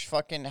English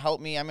fucking help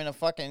me. I'm in a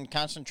fucking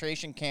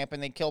concentration camp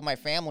and they killed my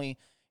family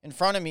in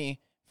front of me.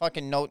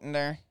 Fucking note in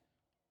there.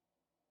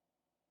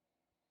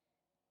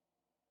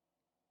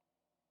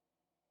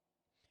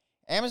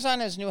 Amazon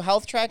has a new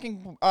health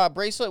tracking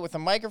bracelet with a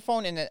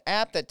microphone and an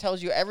app that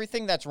tells you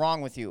everything that's wrong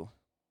with you.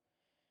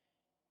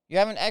 You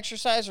haven't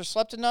exercised or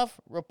slept enough?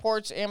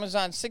 Reports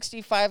Amazon's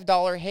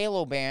 $65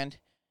 Halo band.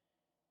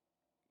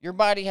 Your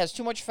body has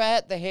too much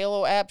fat. The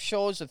Halo app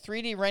shows a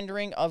 3D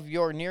rendering of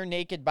your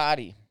near-naked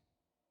body.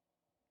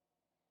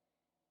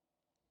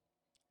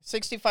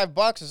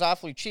 $65 is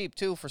awfully cheap,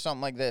 too, for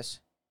something like this.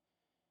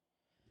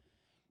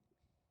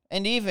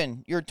 And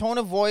even, your tone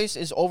of voice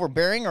is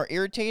overbearing or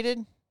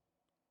irritated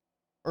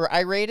or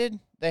irated.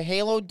 The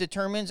Halo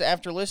determines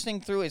after listening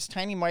through its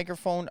tiny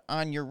microphone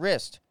on your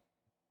wrist.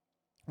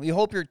 We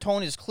hope your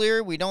tone is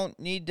clear. We don't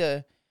need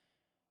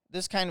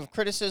this kind of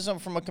criticism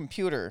from a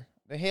computer.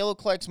 The Halo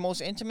collects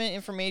most intimate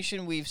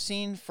information we've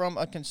seen from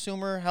a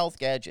consumer health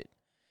gadget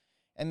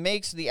and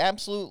makes the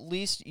absolute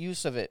least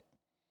use of it.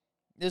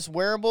 This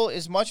wearable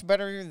is much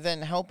better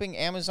than helping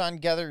Amazon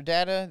gather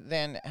data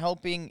than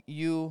helping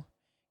you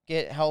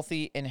get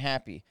healthy and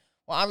happy.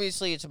 Well,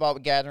 obviously, it's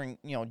about gathering,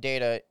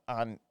 data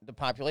on the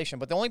population,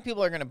 but the only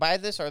people that are going to buy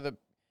this are the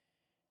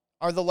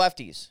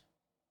lefties.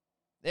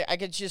 I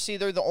could just see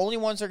they're the only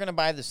ones that are going to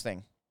buy this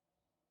thing.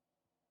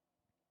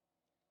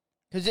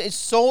 Because it's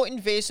so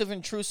invasive,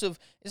 intrusive.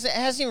 It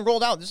hasn't even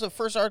rolled out. This is the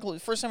first article, the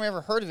first time I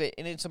ever heard of it,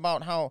 and it's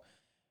about how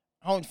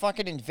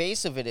fucking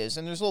invasive it is.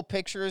 And there's little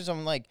pictures of,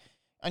 like,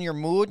 on your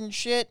mood and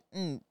shit,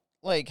 and,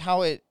 like,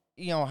 how it,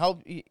 how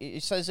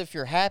it says if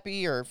you're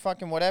happy or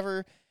fucking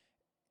whatever.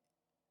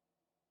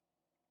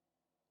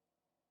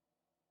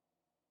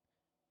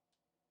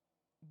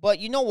 But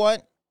you know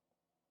what?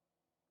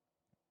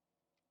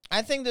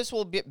 I think this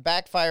will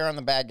backfire on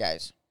the bad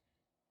guys.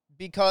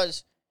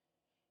 Because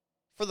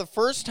for the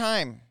first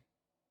time,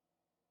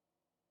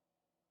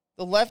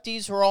 the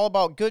lefties who are all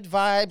about good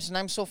vibes, and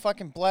I'm so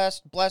fucking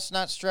blessed,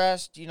 not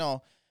stressed,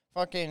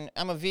 fucking,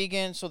 I'm a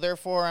vegan, so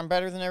therefore I'm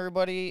better than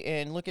everybody,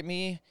 and look at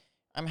me,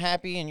 I'm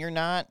happy and you're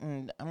not,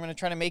 and I'm going to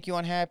try to make you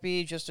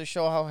unhappy just to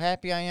show how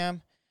happy I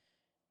am.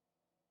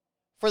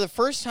 For the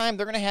first time,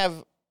 they're going to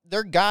have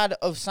their god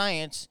of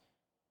science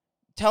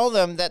tell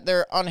them that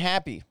they're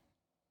unhappy.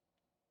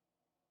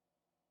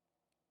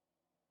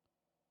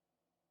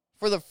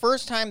 For the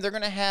first time, they're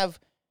going to have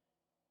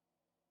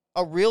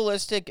a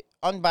realistic,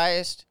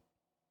 unbiased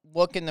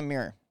look in the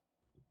mirror.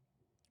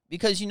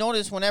 Because you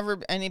notice whenever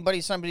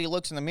somebody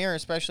looks in the mirror,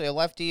 especially a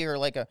lefty or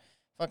like a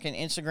fucking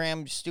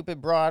Instagram stupid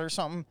broad or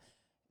something,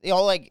 they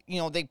all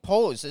they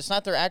pose. It's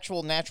not their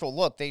actual natural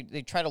look.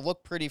 They try to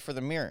look pretty for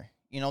the mirror.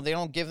 They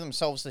don't give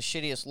themselves the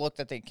shittiest look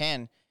that they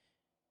can.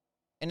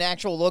 An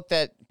actual look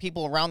that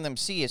people around them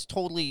see is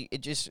totally,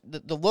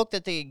 the look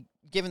that they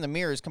give in the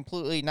mirror is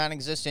completely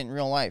non-existent in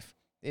real life.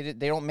 They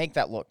don't make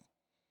that look.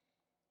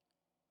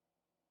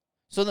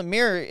 So the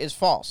mirror is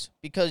false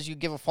because you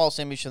give a false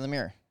image to the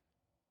mirror.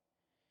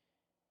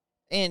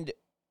 And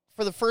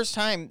for the first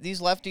time,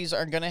 these lefties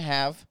are going to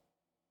have,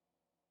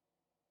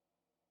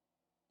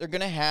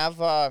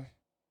 a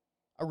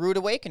rude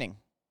awakening.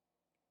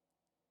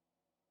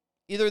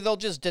 Either they'll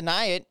just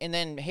deny it and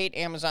then hate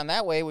Amazon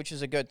that way, which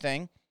is a good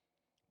thing,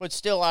 but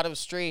still out of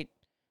straight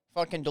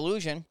fucking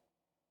delusion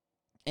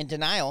and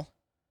denial,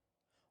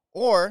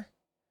 or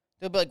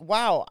they'll be like,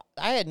 wow,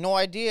 I had no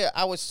idea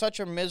I was such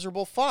a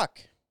miserable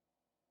fuck.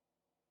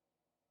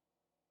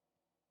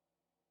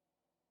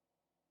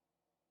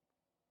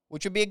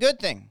 which would be a good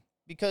thing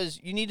because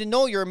you need to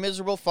know you're a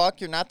miserable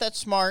fuck, you're not that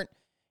smart,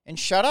 and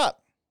shut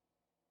up.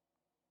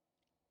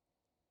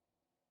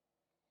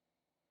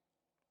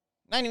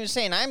 Not even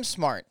saying I'm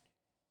smart.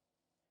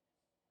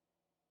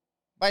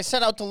 But I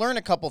set out to learn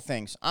a couple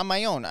things on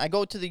my own. I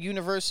go to the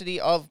University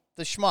of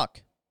the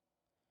Schmuck,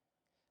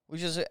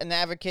 which is I'm an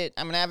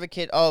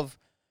advocate of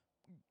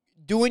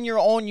doing your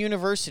own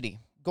university,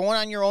 going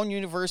on your own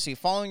university,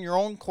 following your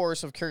own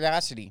course of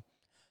curiosity.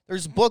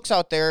 There's books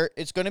out there.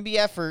 It's going to be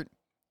effort,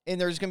 and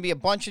there's going to be a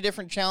bunch of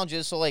different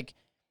challenges. So, like,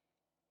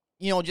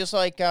 just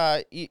like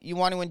you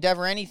want to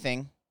endeavor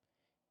anything,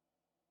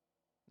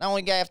 not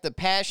only got to have the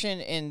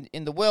passion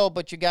and the will,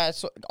 but you got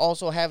to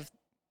also have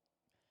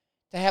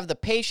to have the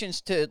patience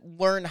to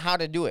learn how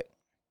to do it.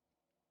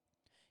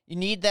 You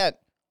need that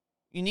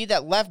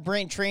left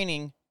brain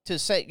training to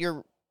set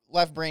your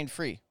left brain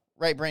free,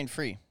 right brain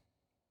free.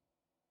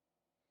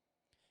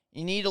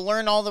 You need to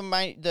learn all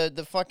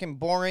the fucking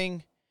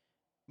boring,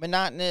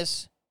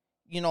 monotonous,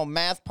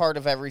 math part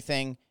of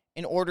everything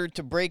in order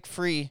to break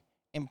free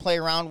and play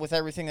around with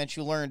everything that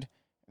you learned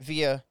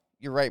via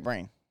your right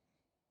brain.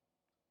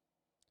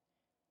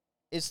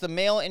 It's the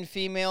male and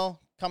female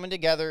coming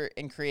together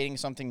and creating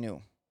something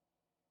new.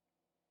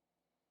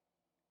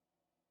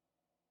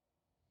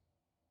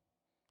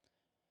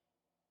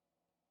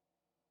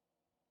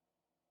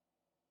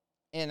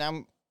 And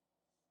I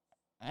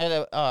had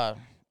a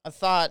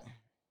thought.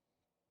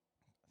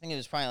 I think it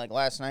was probably like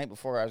last night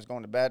before I was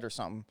going to bed or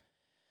something.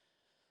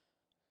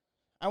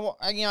 I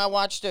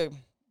watched a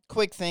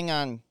quick thing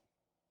on,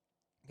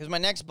 because my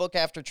next book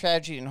after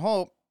Tragedy and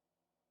Hope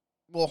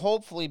will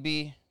hopefully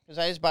be, because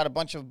I just bought a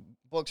bunch of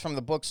books from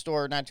the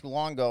bookstore not too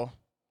long ago,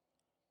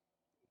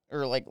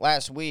 or like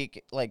last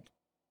week. Like,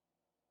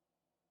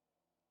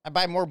 I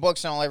buy more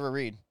books than I'll ever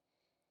read.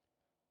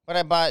 But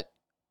I bought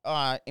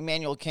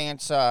Immanuel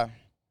Kant's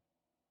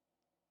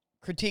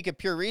Critique of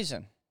Pure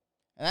Reason.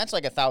 And that's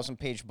like a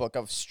 1,000-page book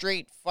of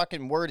straight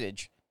fucking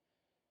wordage.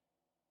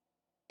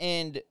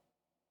 And,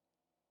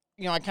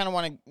 I kind of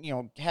want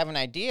to, have an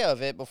idea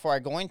of it before I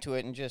go into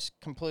it and just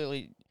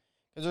completely,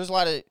 because there's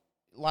a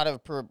lot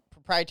of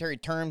proprietary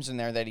terms in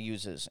there that he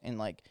uses, and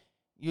like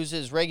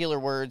uses regular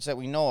words that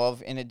we know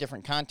of in a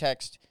different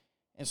context.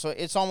 And so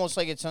it's almost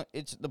like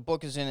it's the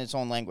book is in its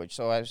own language.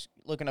 So I was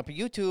looking up a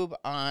YouTube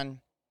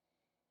on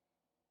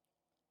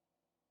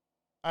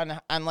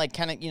like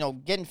kind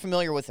of, getting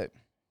familiar with it.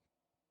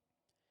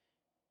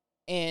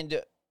 And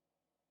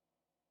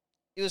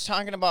it was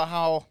talking about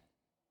how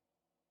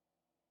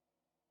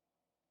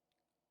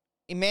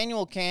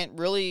Immanuel Kant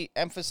really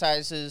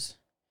emphasizes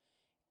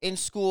in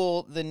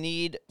school the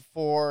need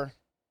for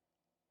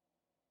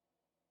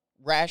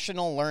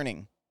rational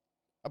learning,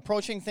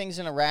 approaching things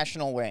in a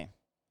rational way.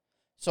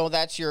 So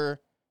that's your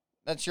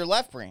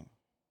left brain.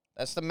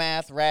 That's the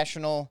math,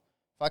 rational,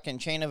 fucking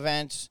chain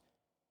events,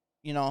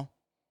 And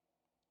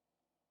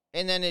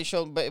then it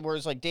showed, but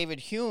whereas like David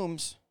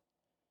Hume's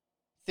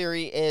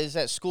theory is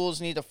that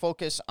schools need to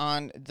focus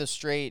on the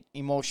straight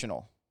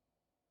emotional,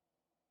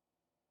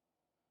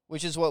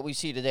 which is what we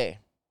see today.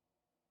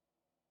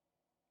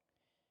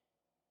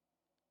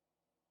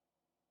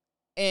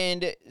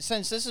 And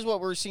since this is what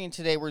we're seeing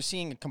today, we're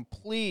seeing a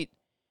complete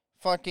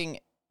fucking,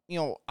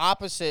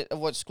 opposite of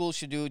what schools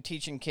should do,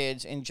 teaching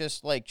kids, and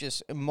just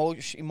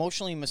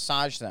emotionally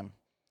massage them.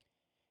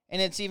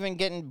 And it's even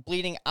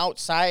bleeding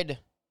outside,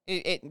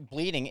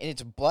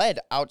 it's bled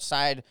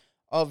outside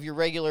of your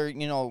regular,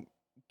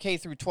 K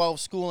through 12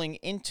 schooling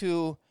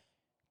into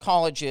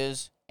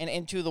colleges and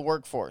into the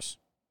workforce.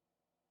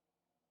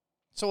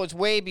 So it's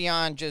way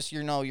beyond just,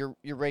 your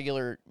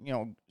regular,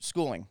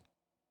 schooling.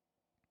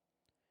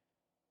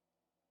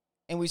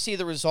 And we see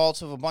the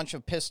results of a bunch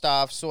of pissed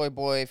off soy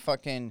boy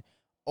fucking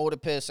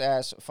Oedipus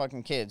ass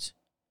fucking kids.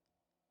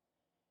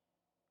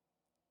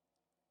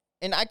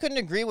 And I couldn't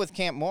agree with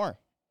Kant more,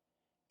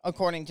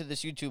 according to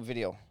this YouTube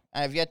video.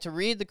 I have yet to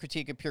read the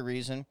Critique of Pure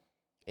Reason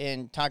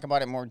and talk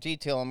about it in more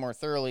detail and more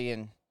thoroughly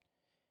and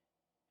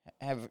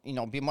have,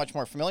 be much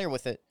more familiar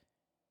with it.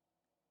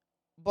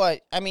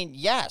 But, I mean,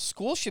 yeah,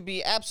 school should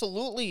be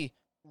absolutely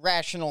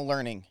rational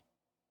learning.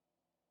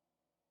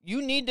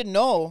 You need to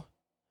know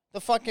the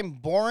fucking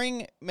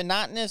boring,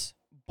 monotonous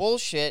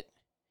bullshit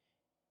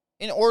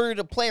in order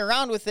to play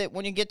around with it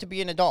when you get to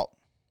be an adult.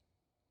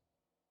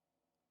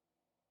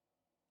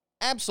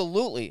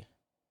 Absolutely.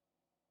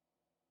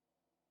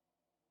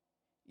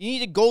 You need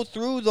to go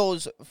through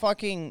those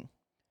fucking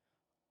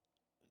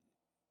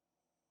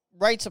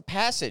rites of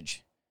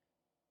passage.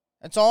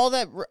 That's all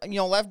that,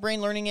 left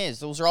brain learning is.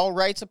 Those are all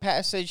rites of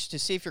passage to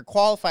see if you're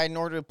qualified in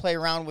order to play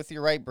around with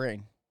your right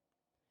brain.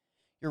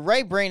 Your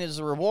right brain is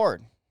the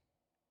reward.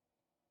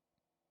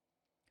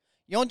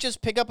 You don't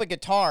just pick up a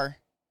guitar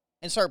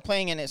and start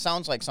playing and it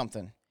sounds like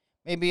something.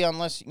 Maybe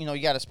unless,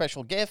 you got a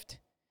special gift.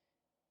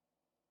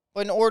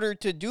 But in order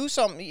to do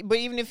something, but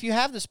even if you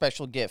have the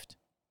special gift,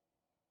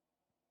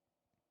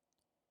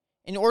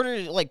 in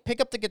order to,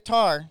 pick up the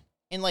guitar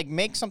and,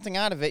 make something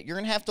out of it, you're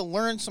going to have to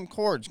learn some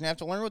chords. You're going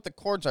to have to learn what the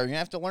chords are. You're going to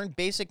have to learn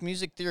basic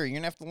music theory.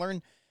 You're going to have to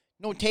learn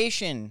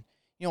notation,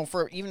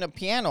 for even a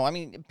piano. I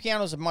mean,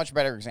 piano is a much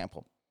better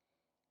example.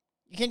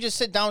 You can just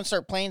sit down and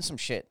start playing some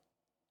shit.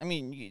 I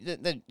mean,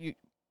 you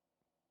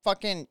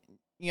fucking,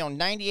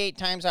 98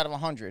 times out of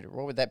 100, or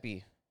what would that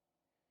be?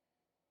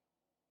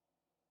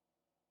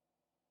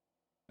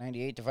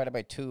 98 divided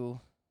by 2.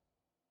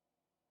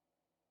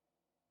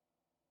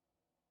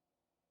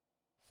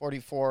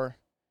 44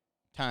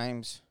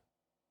 times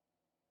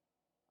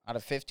out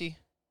of 50.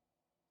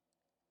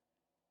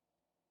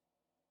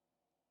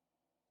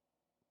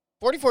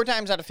 44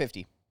 times out of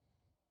 50.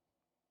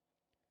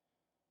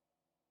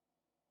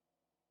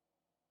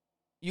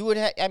 You would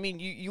have,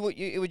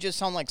 it would just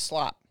sound like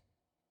slop.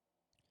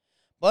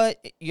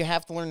 But you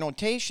have to learn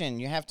notation.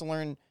 You have to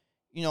learn,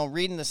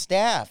 reading the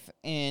staff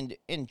and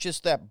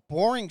just that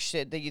boring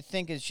shit that you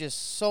think is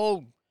just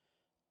so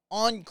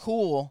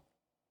uncool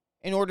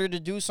in order to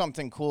do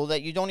something cool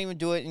that you don't even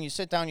do it, and you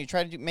sit down, you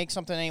try to make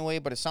something anyway,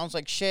 but it sounds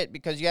like shit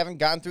because you haven't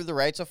gone through the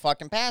rites of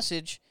fucking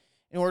passage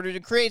in order to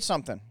create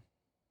something.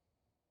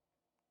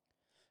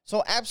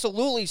 So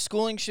absolutely,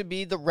 schooling should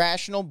be the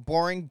rational,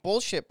 boring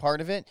bullshit part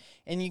of it,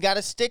 and you got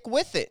to stick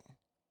with it.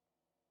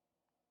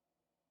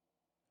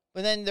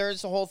 But then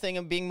there's the whole thing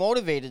of being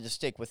motivated to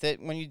stick with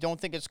it when you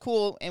don't think it's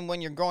cool, and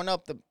when you're growing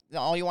up,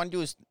 all you want to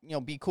do is,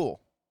 be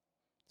cool.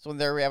 So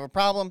there we have a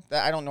problem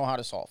that I don't know how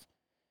to solve.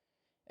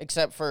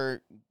 Except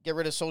for get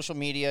rid of social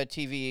media,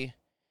 TV,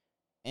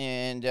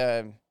 and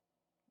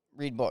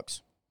read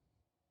books.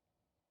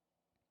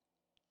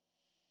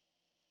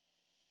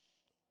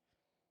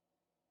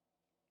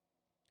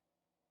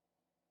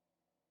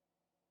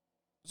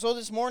 So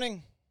this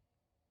morning,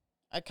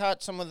 I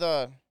caught some of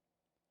the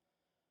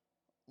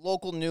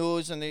local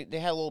news, and they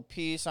had a little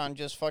piece on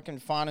just fucking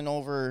fawning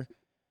over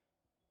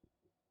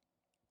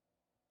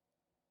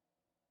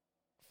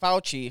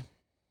Fauci.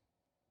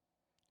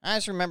 I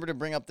just remember to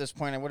bring up this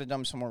point. I would have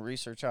done some more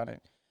research on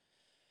it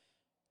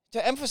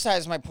to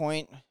emphasize my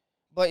point.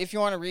 But if you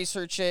want to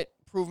research it,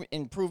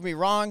 prove me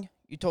wrong,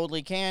 you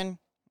totally can.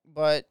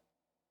 But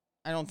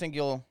I don't think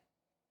you'll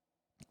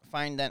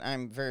find that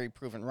I'm very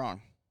proven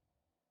wrong.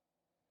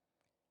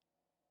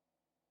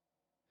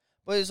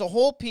 But there's a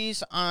whole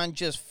piece on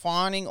just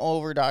fawning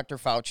over Dr.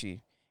 Fauci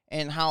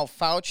and how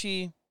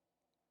Fauci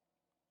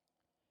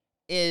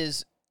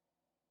is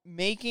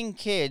making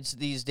kids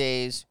these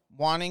days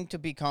wanting to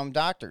become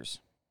doctors.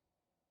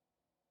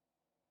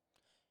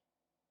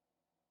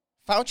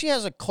 Fauci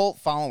has a cult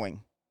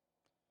following.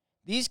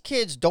 These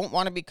kids don't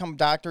want to become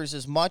doctors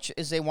as much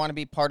as they want to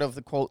be part of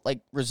the, quote, like,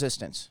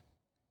 resistance.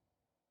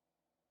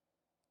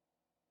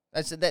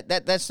 That's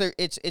their,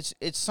 it's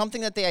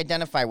something that they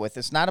identify with.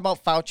 It's not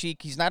about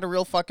Fauci. He's not a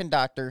real fucking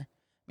doctor.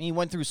 I mean, he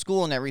went through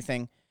school and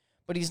everything,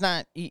 but he's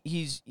not,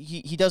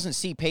 he doesn't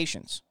see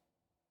patients.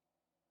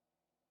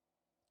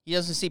 He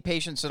doesn't see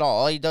patients at all.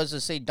 All he does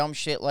is say dumb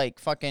shit like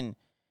fucking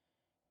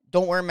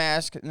don't wear a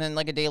mask, and then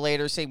like a day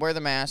later say wear the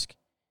mask,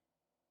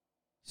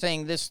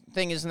 saying this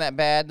thing isn't that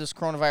bad, this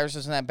coronavirus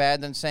isn't that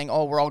bad, then saying,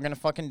 oh, we're all going to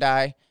fucking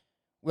die.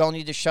 We all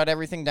need to shut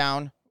everything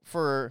down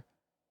for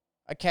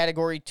a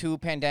Category 2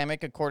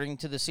 pandemic, according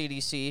to the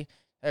CDC.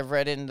 I've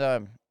read in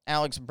the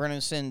Alex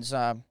Bernenson's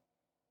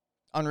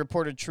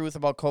Unreported Truth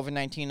about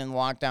COVID-19 and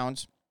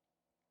lockdowns,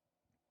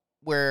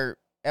 where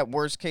at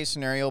worst case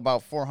scenario,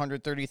 about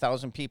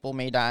 430,000 people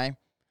may die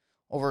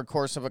over a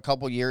course of a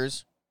couple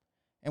years,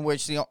 in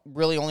which the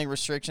really only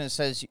restriction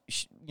says,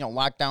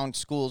 lock down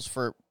schools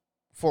for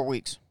 4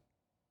 weeks,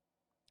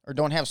 or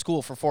don't have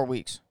school for 4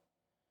 weeks.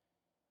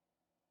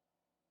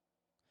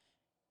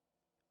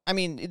 I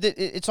mean,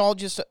 it's all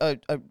just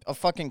a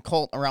fucking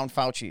cult around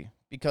Fauci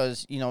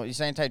because, he's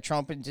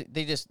anti-Trump, and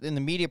they just, and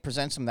the media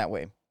presents him that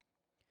way.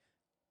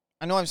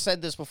 I know I've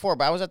said this before,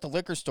 but I was at the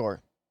liquor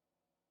store,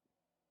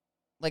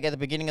 like at the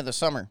beginning of the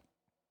summer.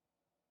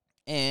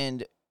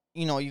 And,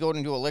 you go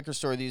into a liquor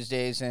store these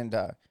days and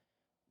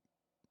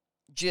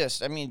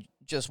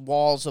just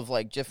walls of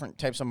like different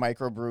types of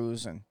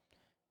microbrews, and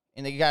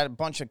they got a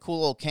bunch of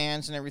cool little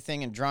cans and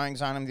everything and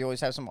drawings on them. They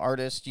always have some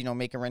artist,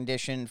 make a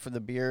rendition for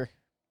the beer.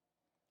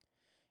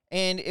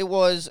 And it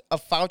was a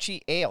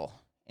Fauci ale.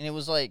 And it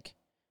was like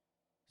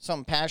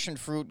some passion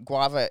fruit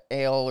guava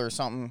ale or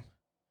something,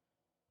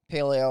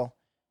 pale ale.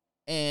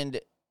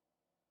 And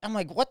I'm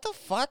like, what the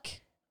fuck?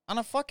 On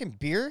a fucking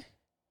beer?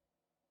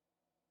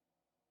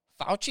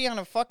 Fauci on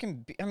a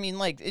fucking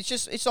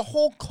it's a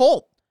whole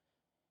cult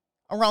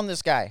around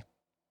this guy.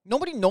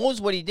 Nobody knows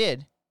what he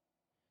did.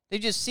 They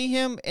just see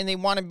him and they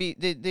want to be,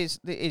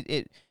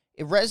 it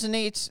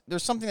resonates.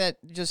 There's something that,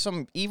 just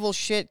some evil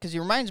shit, because he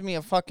reminds me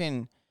of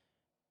fucking,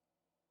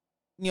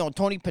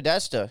 Tony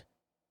Podesta,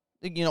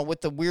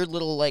 with the weird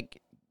little,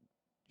 like,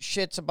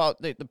 shits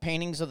about the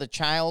paintings of the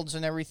childs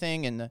and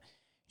everything, and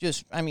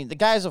the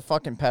guy's a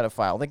fucking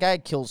pedophile. The guy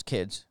kills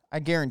kids. I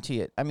guarantee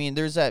it. I mean,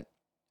 there's that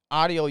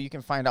audio you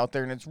can find out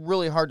there, and it's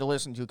really hard to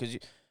listen to, because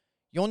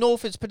you'll know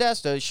if it's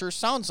Podesta. It sure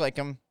sounds like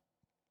him.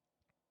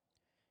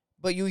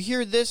 But you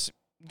hear this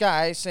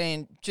guy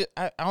saying,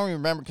 I don't even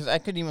remember, because I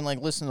couldn't even, like,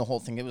 listen to the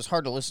whole thing. It was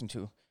hard to listen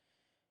to.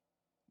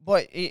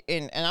 But,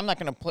 and I'm not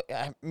going to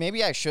play,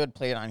 maybe I should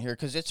play it on here,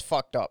 because it's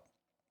fucked up.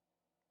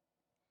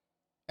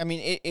 I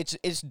mean,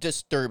 it's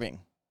disturbing.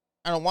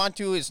 I don't want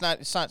to. It's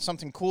not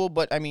something cool,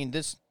 but I mean,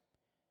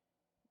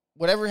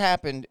 whatever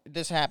happened,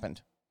 this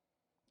happened.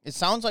 It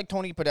sounds like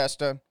Tony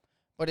Podesta,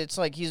 but it's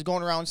like he's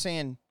going around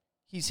saying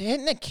he's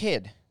hitting a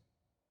kid.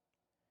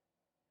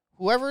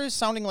 Whoever is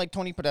sounding like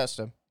Tony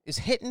Podesta is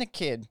hitting a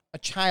kid, a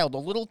child, a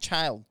little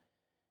child.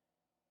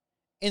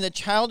 And the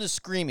child is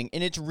screaming,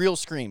 and it's real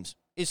screams.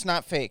 It's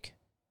not fake.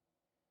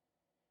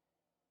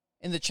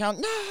 And the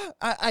child,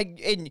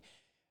 and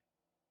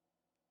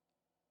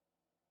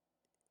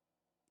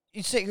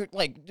you say,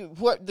 like,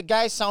 what the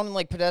guy sounding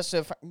like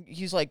Podesta,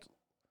 he's like,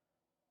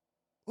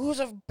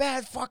 who's a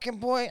bad fucking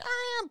boy?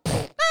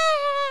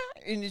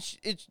 And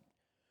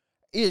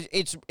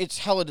it's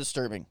hella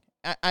disturbing.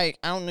 I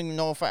don't even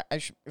know if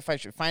I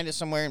should find it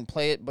somewhere and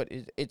play it, but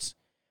it's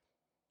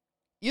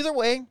either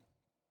way.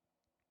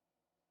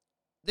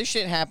 This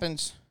shit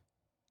happens.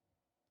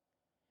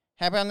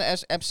 Happened on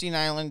the Epstein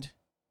Island.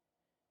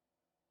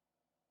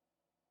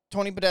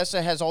 Tony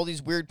Podesta has all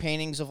these weird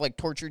paintings of like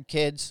tortured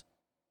kids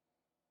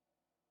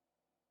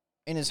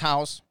in his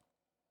house.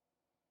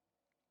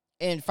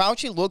 And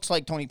Fauci looks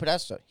like Tony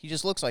Podesta. He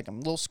just looks like him.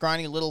 Little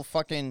scrawny, little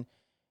fucking,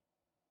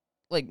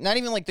 like, not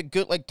even like the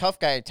good, like, tough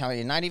guy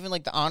Italian. Not even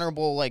like the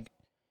honorable, like,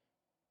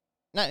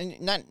 not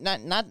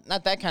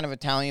that kind of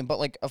Italian, but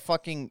like a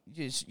fucking,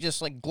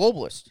 just like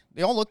globalist.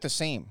 They all look the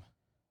same.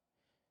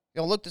 They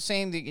all look the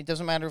same. It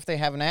doesn't matter if they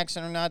have an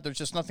accent or not. There's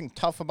just nothing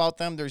tough about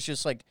them. There's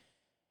just like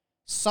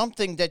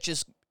something that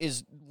just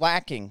is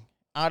lacking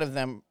out of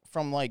them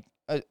from like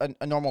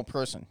a normal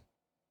person.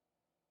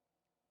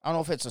 I don't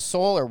know if it's a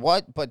soul or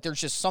what, but there's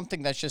just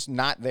something that's just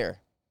not there.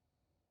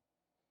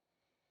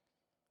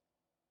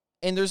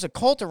 And there's a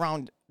cult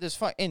around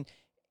this. And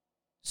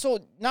so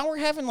now we're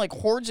having like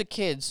hordes of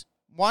kids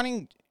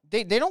wanting,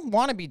 they don't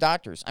want to be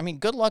doctors. I mean,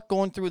 good luck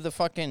going through the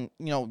fucking,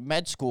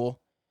 med school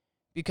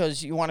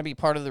because you want to be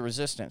part of the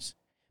resistance.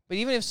 But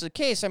even if it's the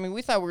case, I mean,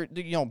 we thought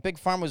Big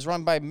Pharma was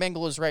run by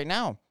Mengeles right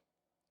now.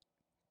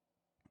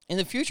 In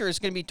the future, it's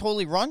going to be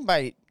totally run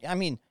by, I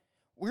mean,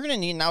 we're going to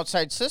need an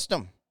outside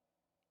system.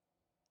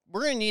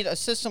 We're going to need a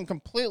system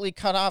completely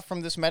cut off from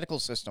this medical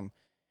system.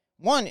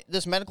 One,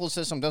 this medical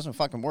system doesn't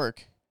fucking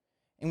work,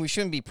 and we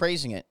shouldn't be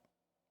praising it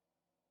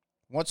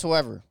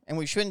whatsoever. And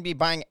we shouldn't be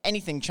buying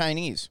anything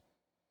Chinese.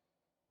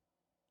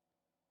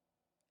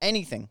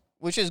 Anything,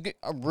 which is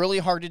really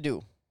hard to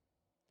do.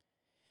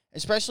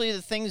 Especially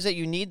the things that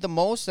you need the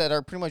most that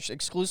are pretty much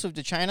exclusive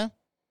to China,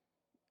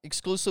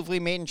 exclusively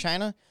made in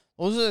China.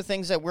 Those are the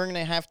things that we're going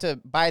to have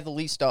to buy the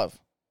least of.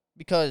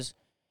 Because,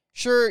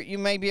 sure, you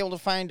may be able to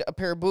find a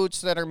pair of boots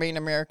that are made in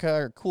America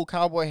or a cool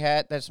cowboy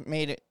hat that's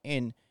made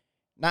in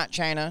not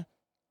China.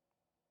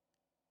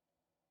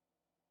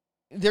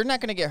 They're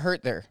not going to get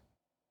hurt there.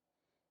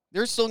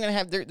 They're still going to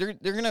have, they're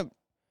going to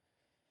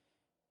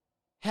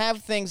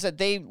have things that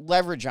they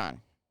leverage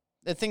on.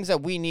 The things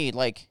that we need,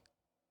 like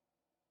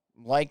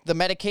the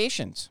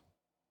medications,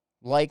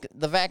 like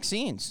the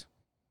vaccines.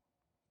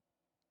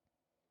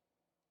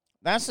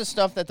 That's the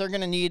stuff that they're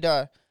going to need.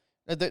 They're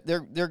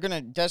going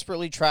to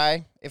desperately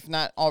try, if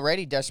not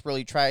already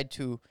desperately tried,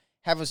 to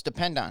have us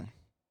depend on.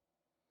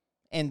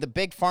 And the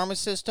big pharma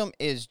system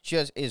is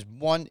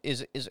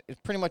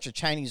pretty much a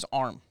Chinese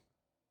arm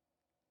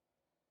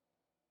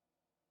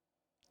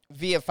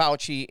via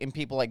Fauci and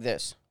people like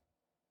this.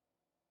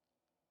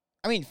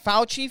 I mean,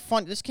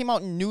 this came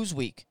out in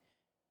Newsweek.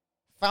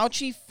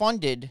 Fauci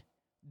funded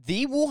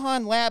the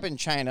Wuhan lab in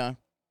China,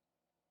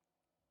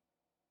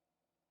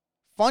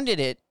 funded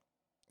it,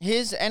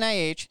 his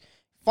NIH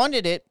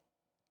funded it,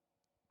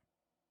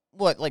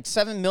 like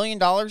 $7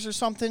 million or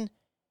something,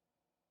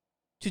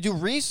 to do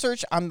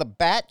research on the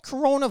bat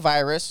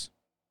coronavirus,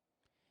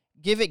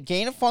 give it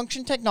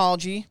gain-of-function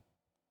technology.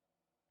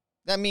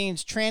 That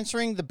means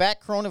transferring the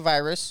bat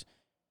coronavirus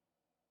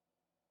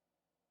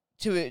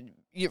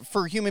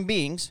for human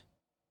beings.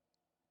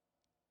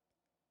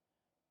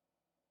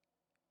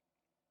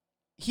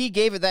 He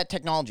gave it that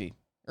technology,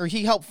 or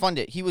he helped fund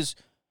it.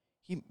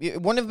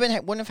 It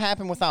wouldn't have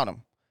happened without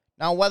him.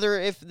 Now, whether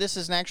if this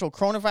is an actual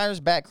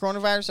coronavirus, bat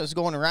coronavirus that's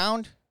going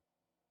around,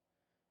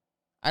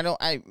 in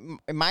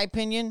my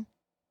opinion,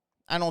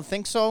 I don't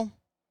think so.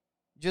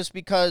 Just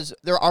because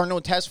there are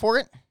no tests for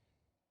it,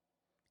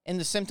 and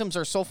the symptoms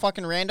are so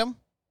fucking random.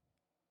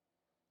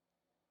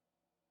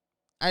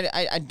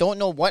 I don't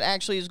know what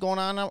actually is going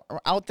on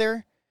out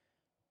there,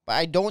 but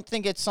I don't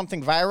think it's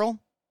something viral.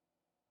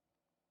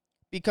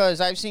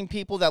 Because I've seen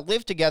people that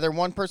live together,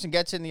 one person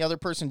gets it and the other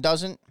person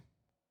doesn't.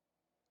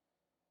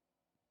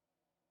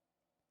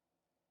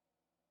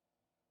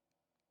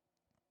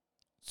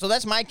 So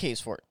that's my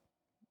case for it.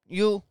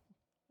 You're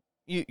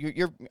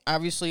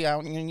obviously,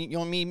 you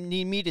don't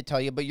need me to tell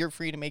you, but you're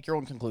free to make your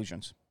own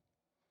conclusions.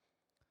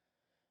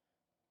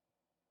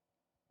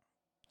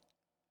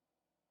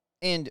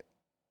 And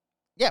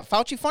yeah,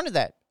 Fauci funded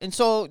that. And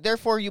so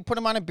therefore you put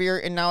him on a beer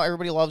and now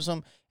everybody loves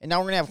him. And now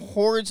we're going to have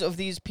hordes of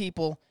these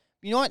people.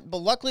 You know what? But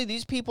luckily,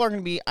 these people are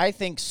going to be, I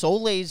think, so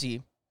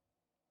lazy,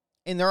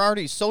 and they're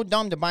already so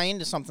dumb to buy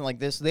into something like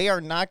this, they are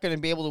not going to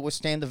be able to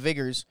withstand the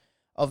vigors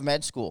of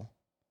med school.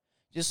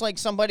 Just like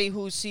somebody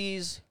who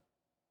sees,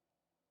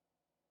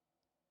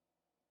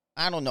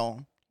 I don't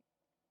know,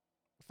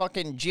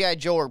 fucking G.I.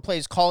 Joe or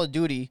plays Call of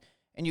Duty,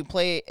 and you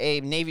play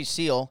a Navy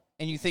SEAL,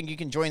 and you think you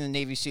can join the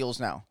Navy SEALs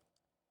now.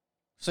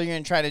 So you're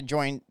going to try to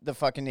join the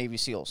fucking Navy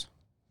SEALs.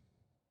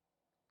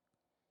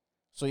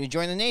 So you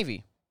join the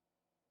Navy.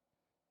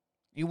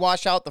 You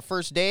wash out the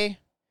first day,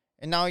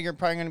 and now you're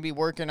probably going to be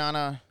working on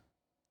a,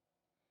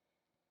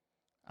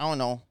 I don't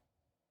know,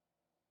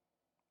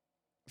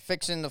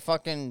 fixing the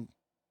fucking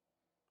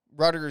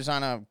rudders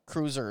on a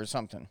cruiser or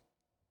something.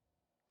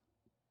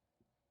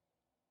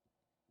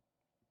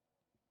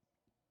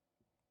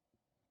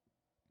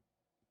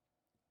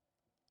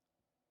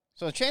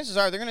 So the chances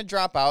are they're going to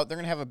drop out. They're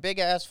going to have a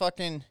big-ass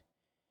fucking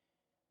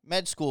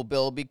med school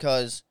bill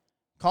because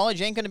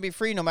college ain't going to be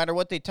free no matter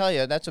what they tell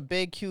you. That's a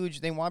big, huge,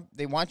 they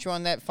want you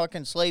on that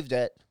fucking slave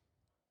debt.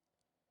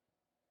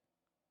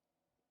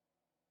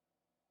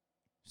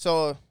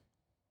 So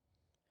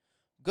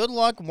good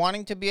luck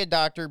wanting to be a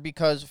doctor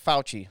because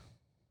Fauci.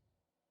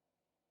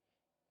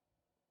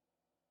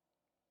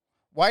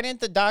 Why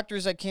didn't the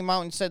doctors that came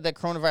out and said that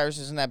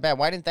coronavirus isn't that bad,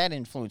 why didn't that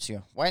influence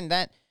you? Why didn't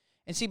that?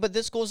 And see, but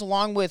this goes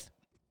along with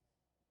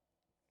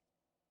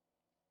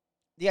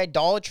the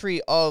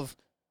idolatry of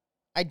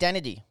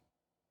identity.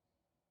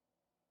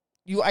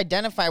 You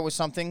identify with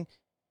something,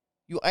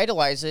 you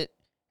idolize it,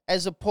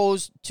 as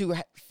opposed to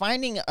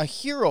finding a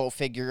hero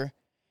figure,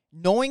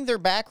 knowing their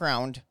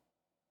background,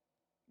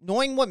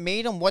 knowing what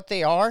made them what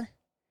they are,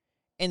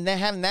 and then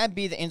having that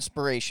be the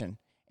inspiration,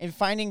 and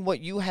finding what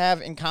you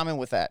have in common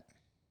with that.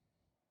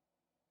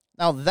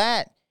 Now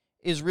that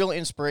is real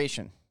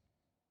inspiration.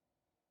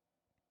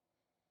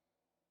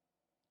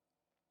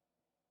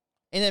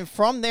 And then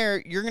from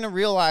there, you're going to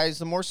realize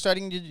the more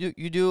studying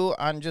you do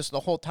on just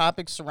the whole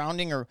topic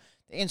surrounding or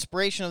the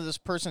inspiration of this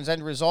person's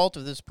end result,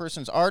 of this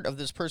person's art, of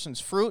this person's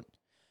fruit,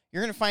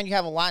 you're going to find you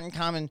have a lot in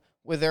common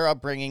with their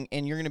upbringing,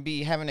 and you're going to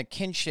be having a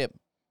kinship,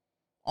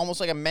 almost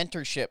like a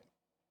mentorship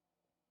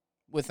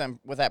with them,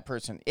 with that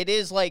person.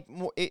 It's like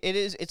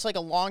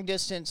a long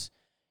distance,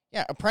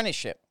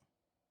 apprenticeship.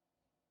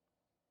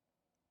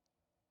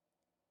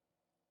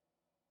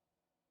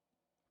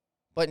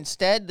 But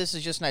instead, this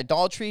is just an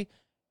idolatry.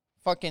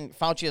 Fucking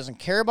Fauci doesn't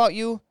care about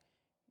you.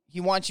 He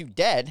wants you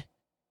dead.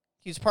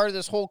 He's part of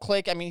this whole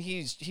clique. I mean,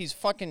 he's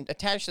fucking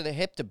attached to the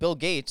hip to Bill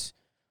Gates,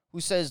 who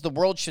says the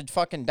world should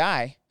fucking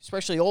die,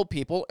 especially old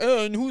people.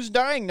 And who's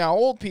dying now?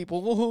 Old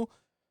people.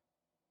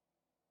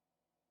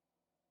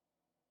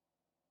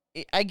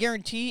 I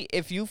guarantee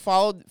if you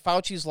followed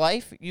Fauci's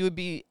life, you would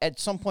be at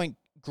some point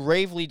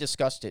gravely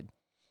disgusted.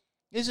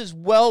 This is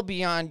well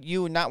beyond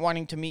you not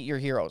wanting to meet your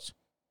heroes.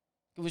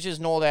 It was just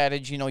an old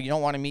adage, you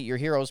don't want to meet your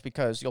heroes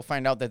because you'll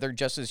find out that they're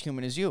just as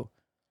human as you.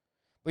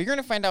 But you're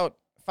going to find out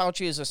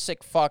Fauci is a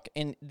sick fuck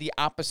and the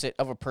opposite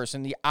of a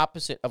person, the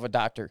opposite of a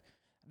doctor,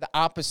 the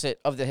opposite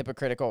of the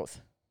Hippocratic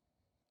Oath.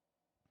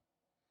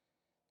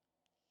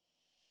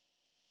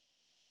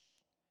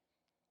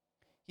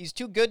 He's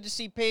too good to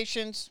see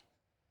patients.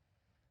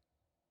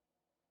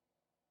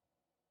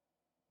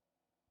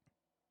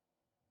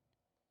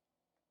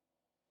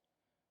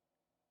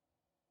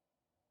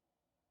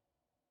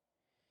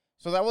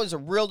 So that was a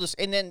real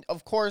and then,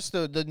 of course,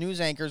 the news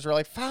anchors are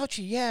like,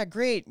 Fauci, yeah,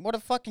 great. What a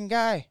fucking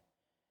guy.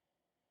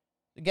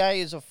 The guy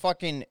is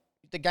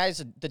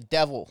the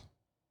devil.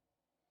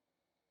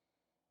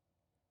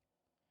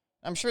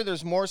 I'm sure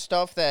there's more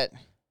stuff that,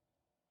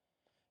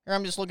 here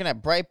I'm just looking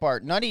at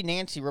Breitbart. Nutty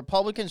Nancy,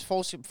 Republicans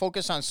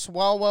focus on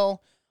Swalwell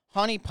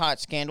honeypot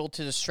scandal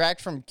to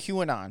distract from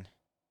QAnon.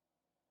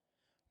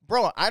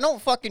 Bro, I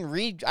don't follow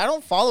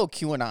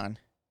QAnon.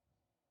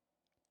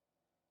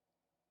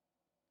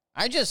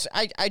 I just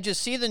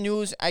see the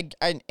news. I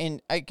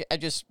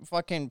just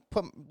fucking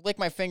lick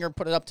my finger and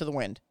put it up to the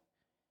wind.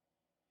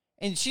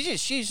 And she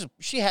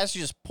has to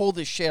just pull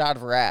this shit out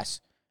of her ass.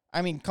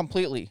 I mean,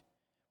 completely.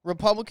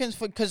 Republicans,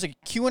 because of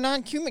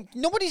QAnon,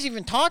 nobody's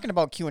even talking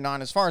about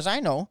QAnon as far as I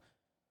know.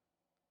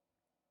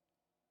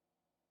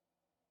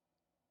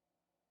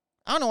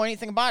 I don't know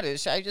anything about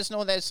it. I just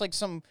know that it's like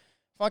some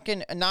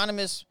fucking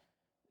anonymous,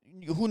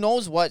 who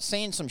knows what,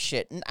 saying some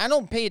shit. And I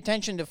don't pay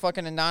attention to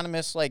fucking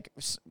anonymous, like,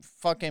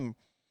 fucking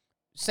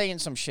saying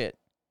some shit.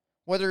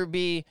 Whether it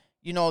be,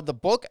 the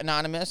book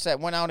Anonymous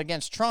that went out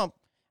against Trump,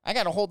 I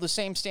got to hold the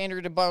same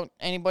standard about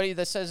anybody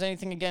that says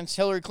anything against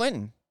Hillary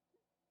Clinton.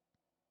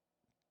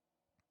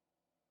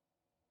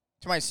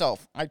 To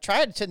myself. I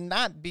tried to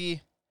not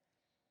be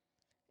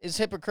as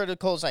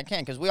hypocritical as I can,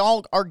 because we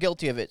all are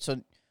guilty of it.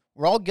 So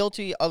we're all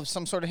guilty of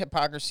some sort of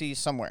hypocrisy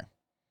somewhere.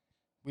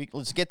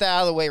 Let's get that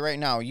out of the way right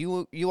now.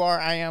 You are,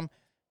 I am.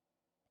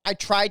 I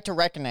tried to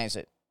recognize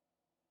it.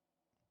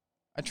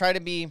 I try to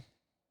be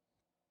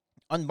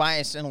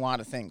unbiased in a lot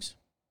of things.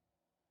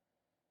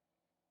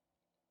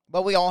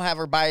 But we all have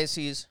our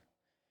biases,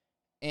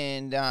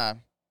 and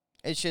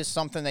it's just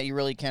something that you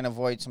really can't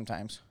avoid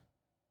sometimes.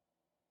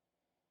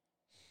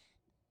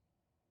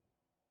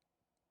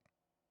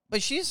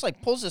 But she just,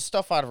 pulls this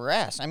stuff out of her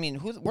ass. I mean,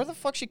 where the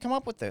fuck she come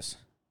up with this?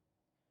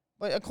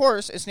 But of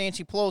course, it's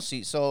Nancy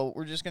Pelosi, so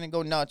we're just gonna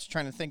go nuts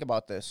trying to think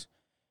about this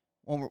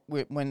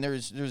when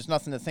there's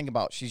nothing to think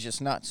about. She's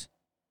just nuts.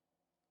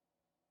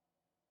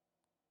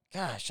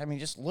 Gosh, I mean,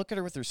 just look at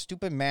her with her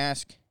stupid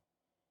mask.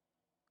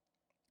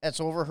 That's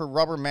over her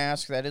rubber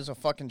mask. That is a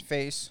fucking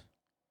face.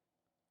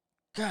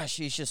 Gosh,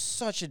 she's just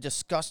such a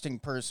disgusting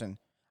person.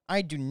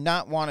 I do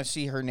not want to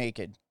see her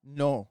naked.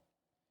 No.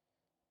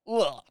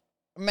 Ugh.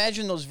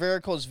 Imagine those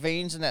varicose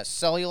veins in that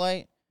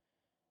cellulite.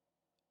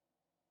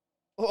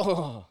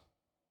 Ugh.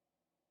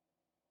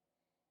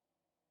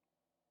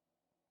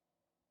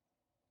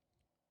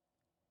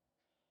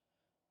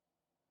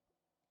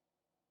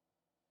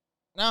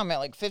 Now I'm at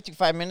like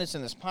 55 minutes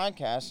in this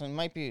podcast, and it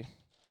might be a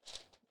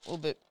little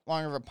bit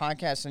longer of a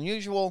podcast than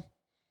usual.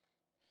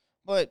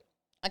 But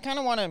I kind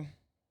of want to.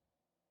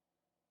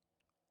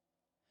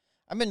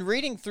 I've been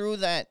reading through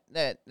that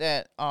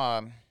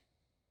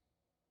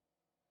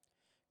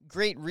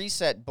Great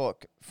Reset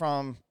book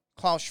from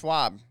Klaus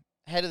Schwab,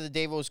 head of the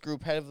Davos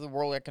Group, head of the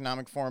World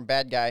Economic Forum,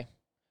 bad guy,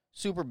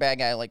 super bad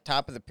guy, like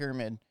top of the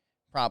pyramid,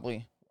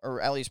 probably, or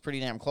at least pretty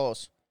damn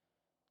close.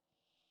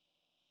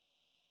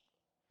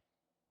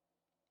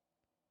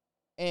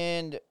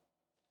 And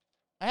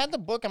I had the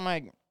book on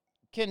my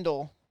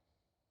Kindle.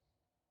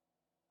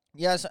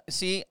 Yes,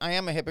 see, I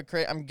am a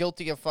hypocrite. I'm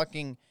guilty of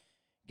fucking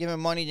giving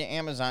money to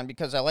Amazon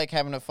because I like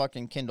having a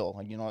fucking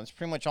Kindle. You know, it's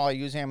pretty much all I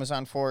use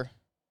Amazon for.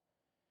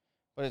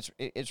 But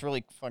it's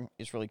really fun.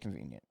 It's really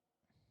convenient.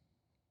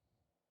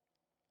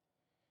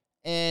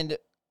 And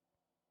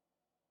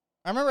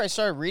I remember I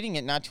started reading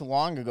it not too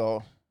long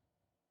ago.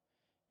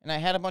 And I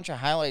had a bunch of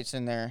highlights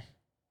in there.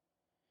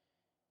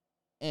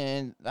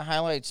 And the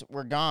highlights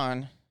were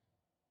gone.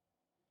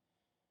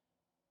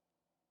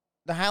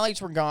 The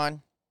highlights were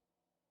gone.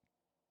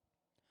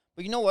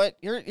 But you know what?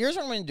 Here's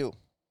what I'm going to do.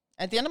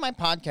 At the end of my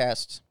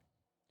podcast,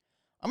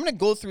 I'm going to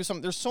go through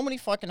there's so many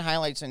fucking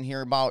highlights in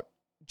here about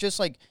just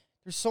like,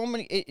 there's so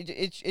many,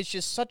 it's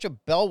just such a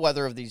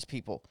bellwether of these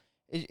people.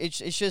 It's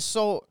just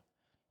so,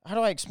 how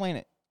do I explain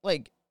it?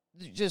 Like,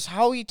 just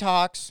how he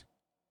talks,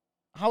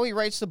 how he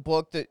writes the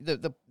book,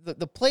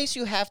 the place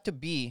you have to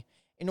be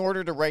in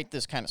order to write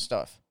this kind of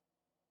stuff.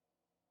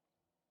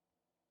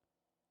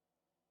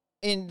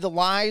 And the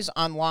lies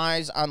on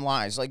lies on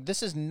lies. Like,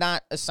 this is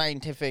not a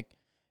scientific,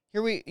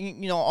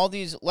 all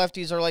these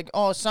lefties are like,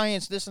 oh,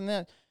 science, this and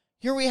that.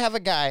 Here we have a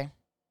guy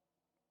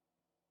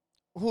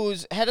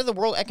who's head of the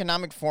World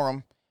Economic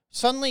Forum.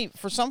 Suddenly,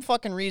 for some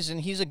fucking reason,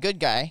 he's a good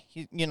guy,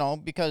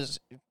 because,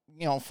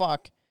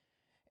 fuck.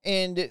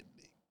 And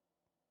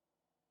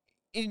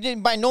he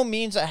by no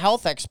means a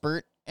health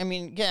expert. I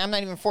mean, again, I'm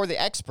not even for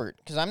the expert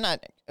because I'm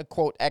not a,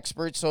 quote,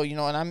 expert. So, and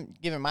I'm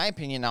giving my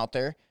opinion out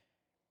there.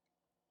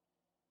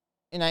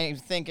 And I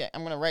think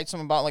I'm going to write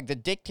something about, like, the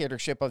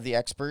dictatorship of the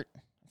expert.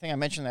 I think I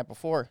mentioned that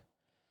before.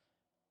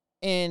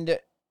 But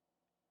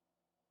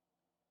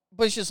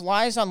it's just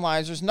lies on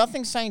lies. There's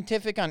nothing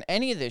scientific on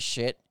any of this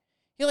shit.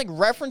 He, like,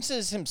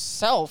 references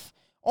himself.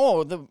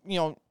 Oh,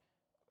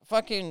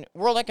 fucking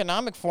World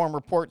Economic Forum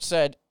report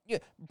said,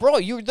 bro,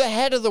 you're the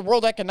head of the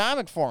World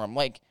Economic Forum.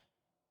 Like,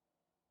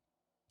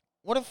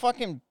 what a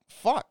fucking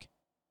fuck.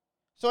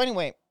 So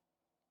anyway,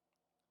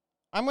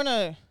 I'm going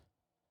to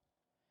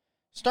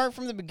start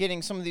from the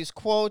beginning, some of these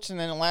quotes, and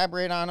then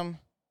elaborate on them.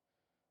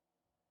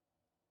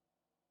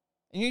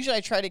 And usually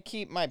I try to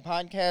keep my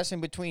podcast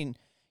in between,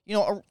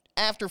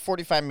 after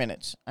 45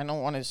 minutes. I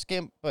don't want to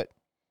skimp, but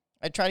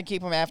I try to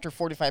keep them after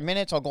 45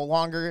 minutes. I'll go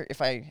longer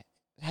if I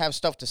have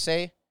stuff to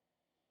say.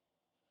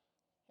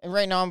 And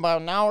right now I'm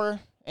about an hour,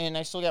 and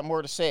I still got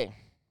more to say.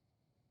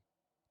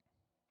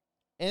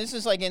 And this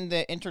is like in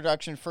the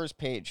introduction first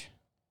page.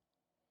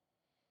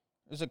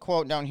 There's a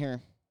quote down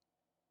here.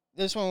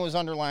 This one was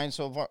underlined,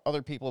 so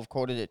other people have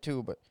quoted it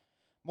too. But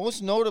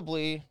most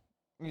notably,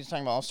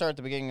 I'll start at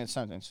the beginning of the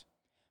sentence.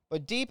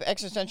 But deep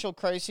existential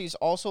crises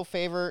also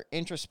favor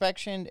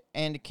introspection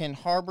and can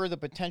harbor the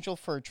potential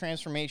for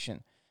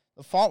transformation.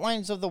 The fault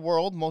lines of the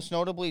world, most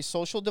notably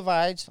social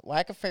divides,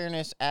 lack of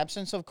fairness,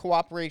 absence of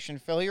cooperation,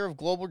 failure of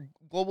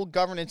global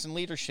governance and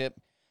leadership,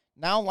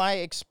 now lie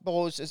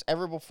exposed as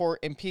ever before,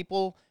 and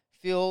people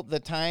feel the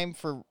time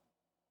for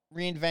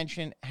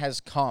reinvention has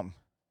come.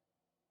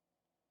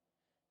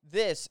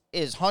 This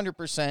is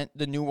 100%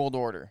 the New World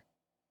Order.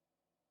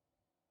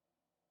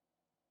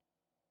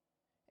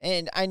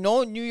 And I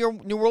know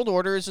New World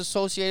Order is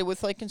associated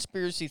with, like,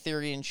 conspiracy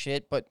theory and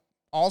shit, but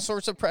all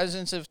sorts of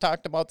presidents have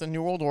talked about the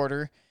New World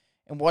Order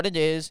and what it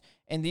is,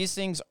 and these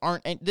things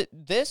aren't, and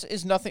this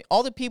is nothing.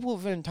 All the people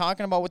who've been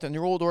talking about what the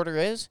New World Order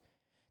is,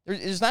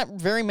 there's not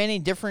very many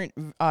different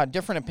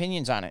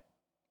opinions on it.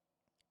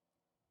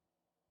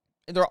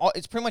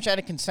 It's pretty much at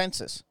a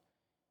consensus.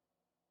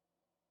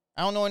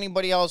 I don't know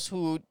anybody else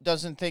who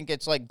doesn't think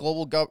it's like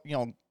global,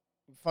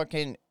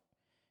 fucking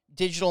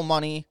digital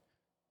money,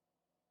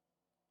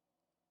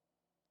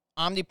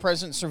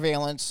 omnipresent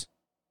surveillance,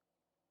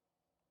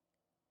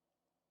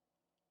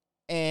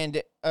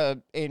 and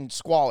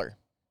squalor,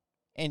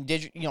 and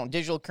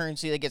digital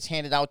currency that gets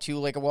handed out to you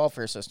like a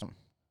welfare system.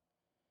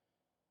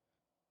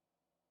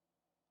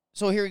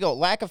 So here we go.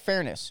 Lack of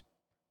fairness,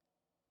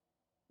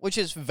 which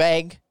is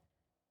vague,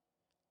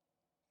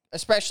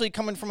 especially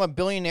coming from a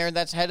billionaire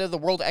that's head of the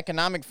World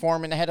Economic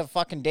Forum and the head of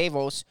fucking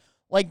Davos.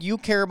 Like, you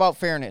care about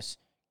fairness.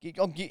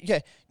 Yeah.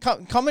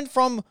 Coming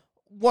from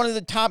one of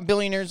the top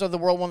billionaires of the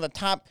world, one of the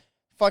top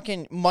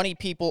fucking money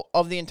people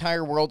of the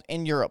entire world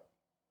in Europe,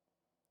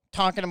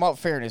 talking about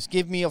fairness.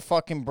 Give me a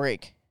fucking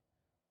break.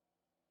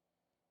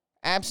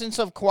 Absence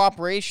of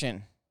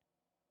cooperation.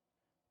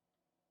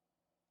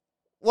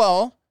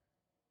 Well,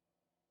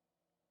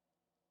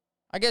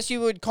 I guess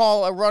you would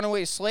call a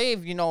runaway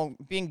slave,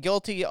 being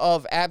guilty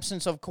of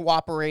absence of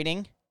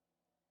cooperating.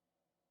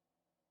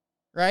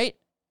 Right?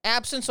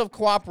 Absence of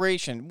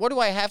cooperation. What do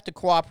I have to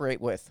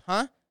cooperate with,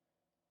 huh?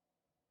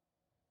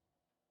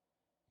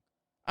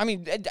 I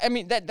mean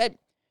that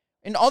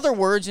in other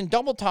words, in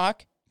double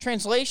talk,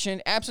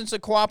 translation, absence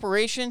of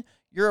cooperation,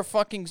 you're a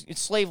fucking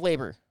slave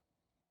labor.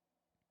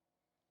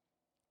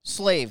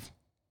 Slave.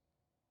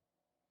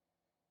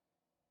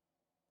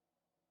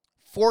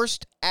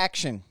 Forced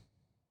action.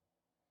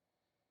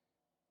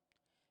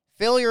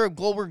 Failure of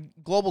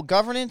global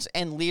governance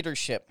and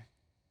leadership.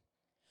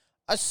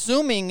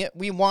 Assuming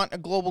we want a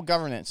global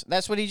governance.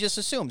 That's what he just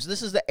assumes.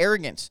 This is the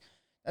arrogance.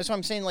 That's what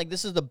I'm saying. Like,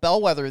 this is the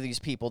bellwether of these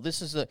people.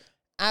 This is the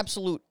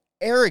absolute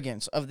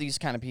arrogance of these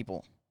kind of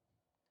people.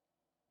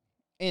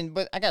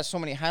 But I got so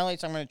many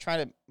highlights. I'm going to try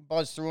to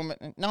buzz through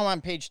them. Now I'm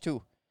on page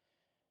 2.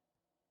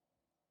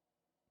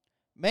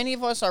 Many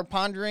of us are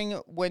pondering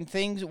when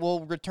things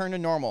will return to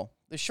normal.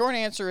 The short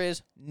answer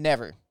is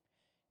never.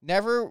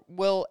 Never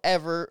will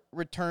ever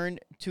return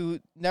to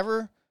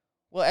the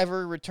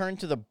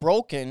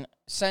broken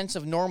sense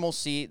of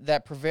normalcy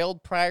that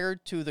prevailed prior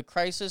to the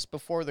crisis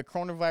before the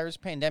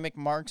coronavirus pandemic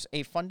marks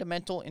a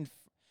fundamental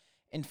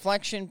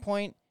inflection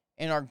point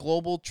in our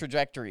global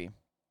trajectory.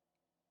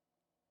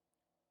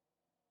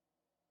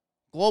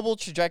 Global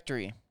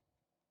trajectory.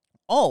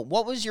 Oh,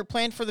 what was your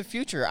plan for the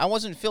future? I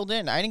wasn't filled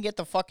in. I didn't get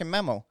the fucking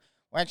memo.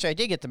 Well, actually, I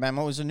did get the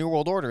memo. It was the New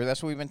World Order.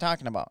 That's what we've been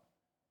talking about.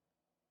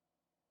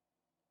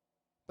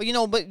 But,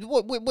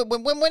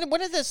 when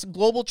did this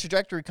global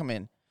trajectory come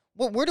in?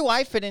 Where do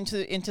I fit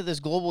into this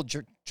global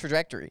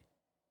trajectory?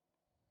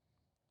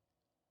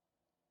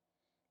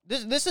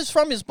 This is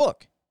from his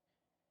book.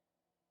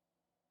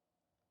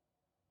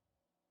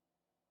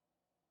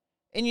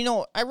 And,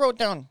 I wrote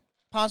down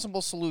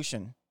possible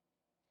solution.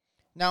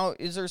 Now,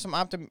 is there some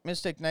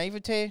optimistic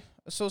naivete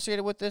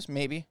associated with this?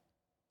 Maybe.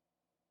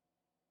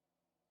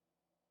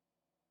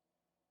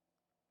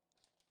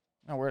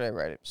 Now, where did I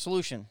write it?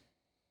 Solution.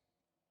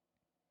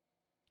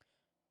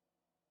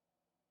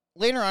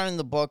 Later on in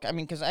the book,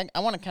 because I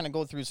want to kind of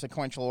go through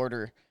sequential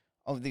order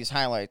of these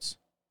highlights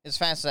as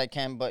fast as I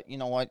can, but you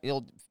know what?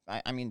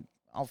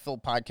 I'll fill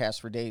podcasts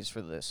for days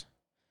for this.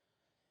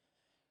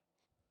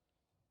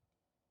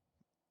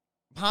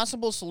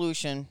 Possible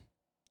solution,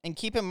 and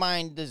keep in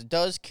mind, this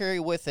does carry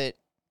with it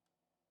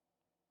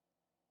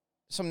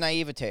some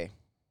naivete.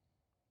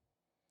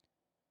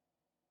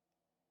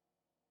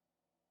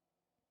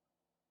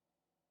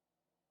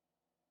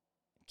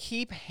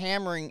 Keep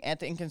hammering at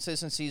the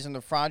inconsistencies and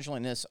the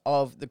fraudulentness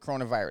of the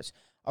coronavirus.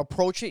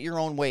 Approach it your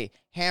own way.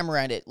 Hammer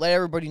at it. Let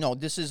everybody know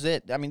this is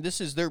it.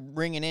 They're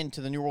bringing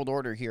into the New World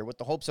Order here with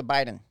the hopes of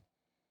Biden.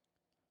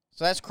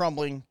 So that's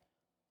crumbling.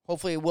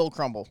 Hopefully it will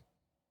crumble.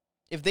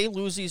 If they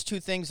lose these two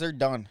things, they're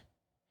done.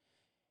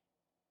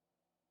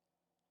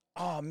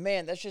 Oh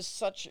man, that's just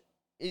such.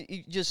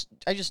 You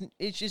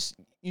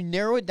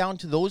narrow it down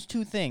to those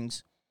two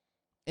things,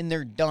 and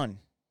they're done.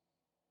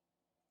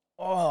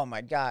 Oh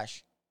my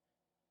gosh.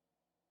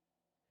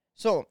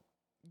 So,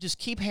 just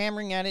keep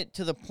hammering at it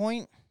to the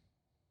point,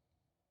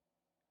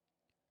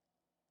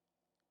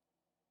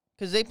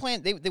 because they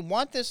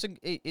want this.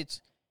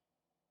 It's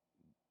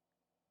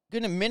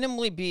going to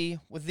minimally be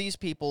with these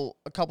people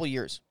a couple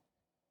years.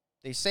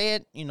 They say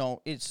it,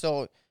 it's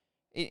so,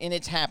 and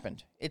it's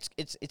happened.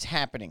 It's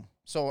happening.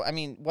 So,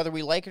 whether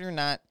we like it or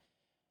not,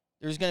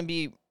 there's going to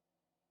be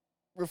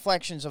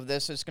reflections of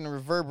this. It's going to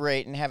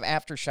reverberate and have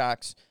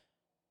aftershocks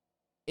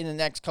in the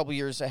next couple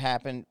years that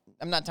happen.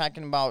 I'm not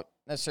talking about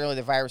necessarily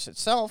the virus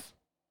itself,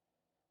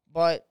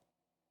 but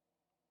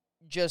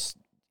just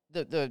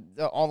the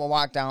all the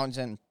lockdowns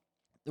and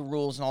the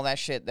rules and all that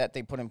shit that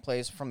they put in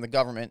place from the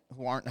government,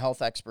 who aren't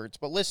health experts,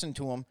 but listen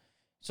to them.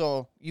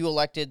 So you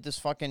elected this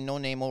fucking no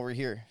name over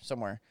here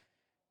somewhere,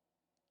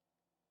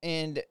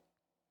 and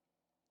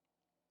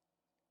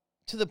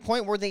to the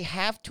point where they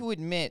have to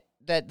admit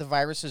that the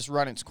virus has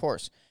run its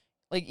course.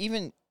 Like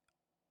even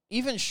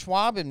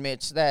Schwab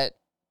admits that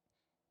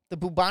the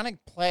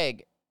bubonic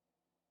plague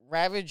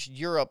ravaged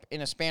Europe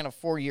in a span of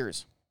 4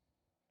 years.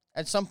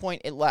 At some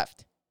point, it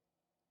left.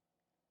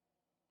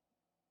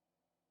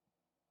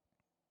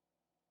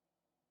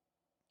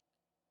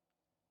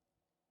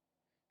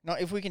 Now,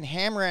 if we can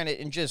hammer at it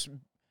and just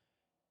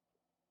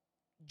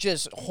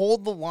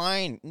hold the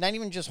line, not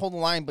even just hold the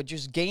line, but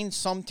just gain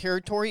some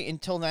territory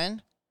until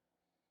then,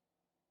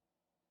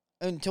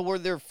 until where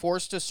they're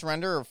forced to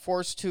surrender or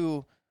forced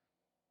to,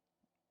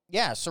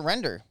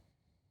 surrender.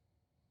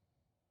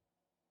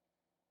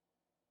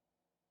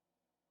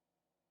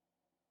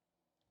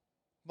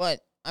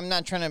 But I'm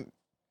not trying to.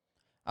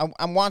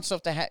 I want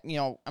stuff to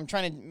I'm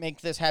trying to make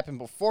this happen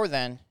before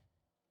then,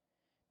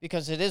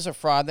 because it is a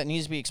fraud that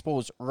needs to be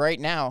exposed right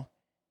now.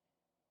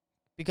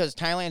 Because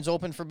Thailand's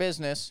open for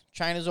business,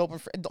 China's open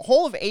for the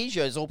whole of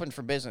Asia is open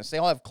for business. They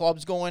all have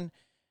clubs going.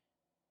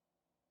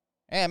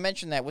 Hey, I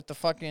mentioned that with the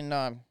fucking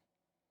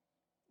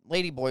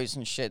lady boys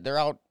and shit. They're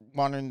out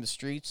wandering the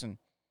streets and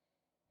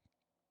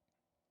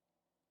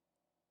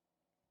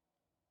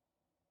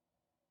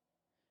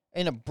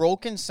in a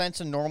broken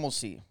sense of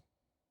normalcy.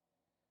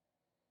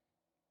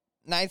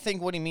 And I think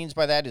what he means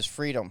by that is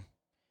freedom.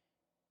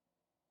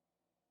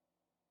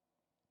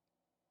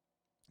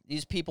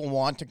 These people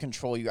want to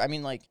control you. I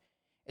mean, like,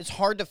 it's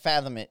hard to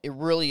fathom it. It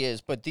really is.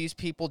 But these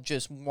people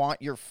just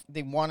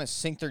they want to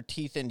sink their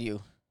teeth into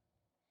you.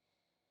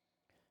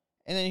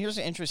 And then here's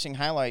an interesting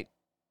highlight.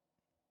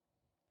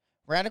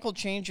 Radical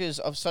changes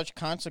of such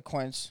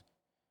consequence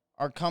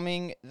are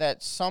coming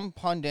that some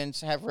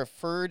pundits have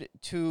referred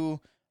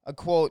to a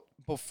quote,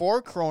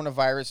 before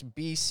coronavirus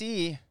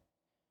BC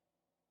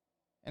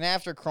and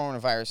after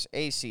coronavirus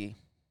AC.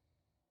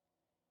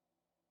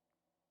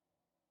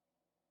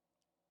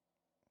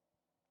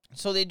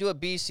 So they do a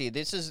BC.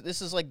 This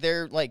is like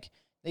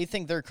they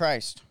think they're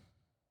Christ.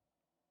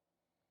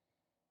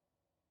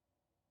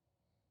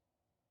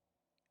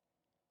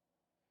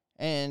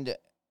 And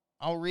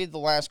I'll read the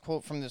last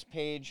quote from this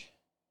page.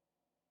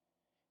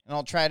 And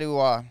I'll try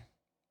to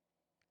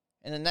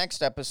in the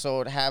next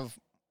episode have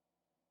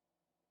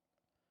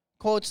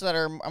quotes that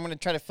I'm going to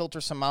try to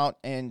filter some out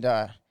and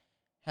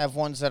have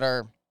ones that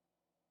are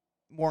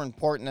more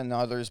important than the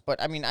others.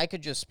 But I mean, I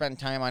could just spend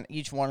time on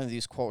each one of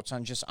these quotes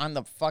on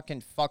the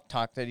fucking fuck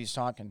talk that he's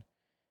talking.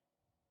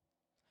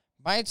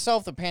 By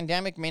itself, the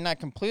pandemic may not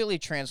completely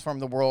transform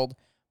the world,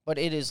 but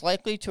it is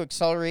likely to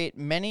accelerate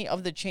many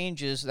of the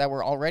changes that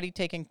were already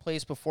taking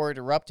place before it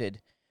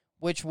erupted,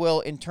 which will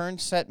in turn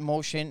set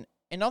motion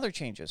in other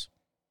changes.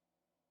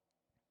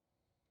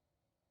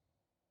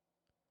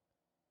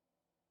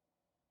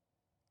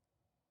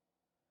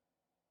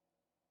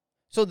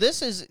 So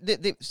this is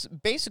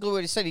basically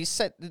what he said. He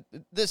said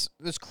this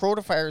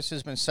coronavirus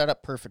has been set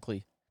up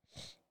perfectly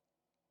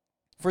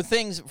for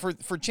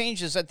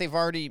changes that they've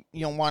already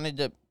wanted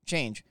to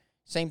change.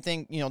 Same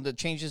thing, the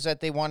changes that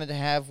they wanted to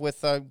have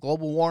with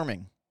global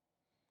warming.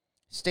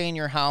 Stay in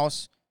your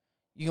house.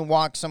 You can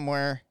walk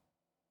somewhere.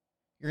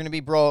 You're going to be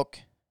broke.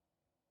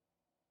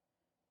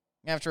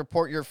 You have to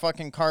report your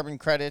fucking carbon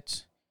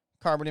credits,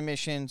 carbon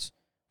emissions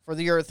for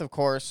the earth, of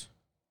course.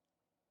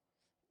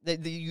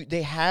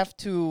 They have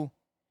to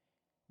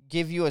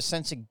give you a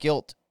sense of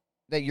guilt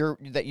that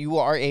you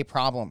are a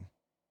problem.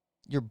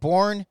 You're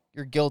born,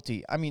 you're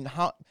guilty. I mean,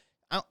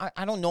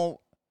 I don't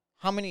know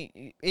how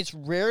many. It's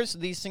rare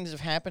these things have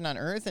happened on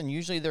Earth, and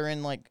usually they're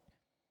in like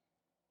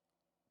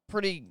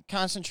pretty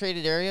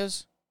concentrated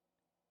areas.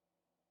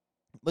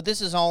 But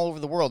this is all over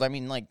the world. I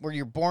mean, like where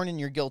you're born and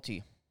you're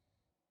guilty.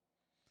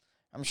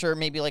 I'm sure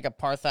maybe like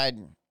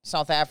apartheid,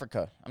 South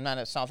Africa. I'm not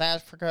a South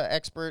Africa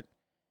expert.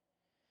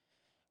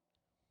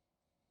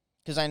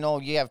 Because I know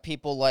you have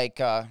people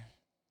like,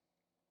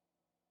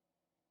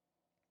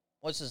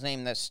 what's his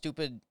name? That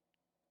stupid,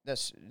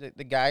 that's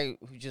the guy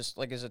who just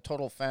like is a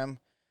total femme,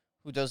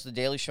 who does the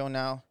Daily Show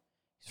now.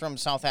 He's from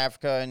South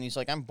Africa, and he's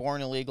like, I'm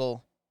born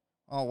illegal.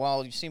 Oh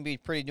well, you seem to be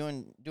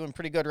doing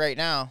pretty good right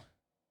now.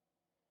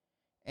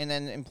 And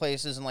then in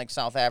places in like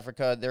South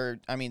Africa, they're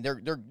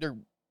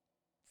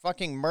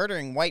fucking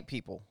murdering white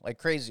people like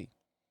crazy.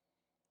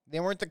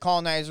 They weren't the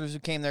colonizers who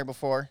came there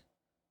before.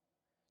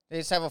 They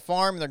just have a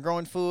farm, they're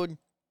growing food.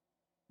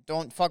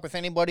 Don't fuck with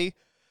anybody.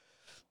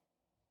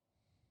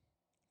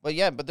 But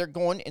yeah, they're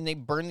going and they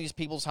burn these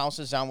people's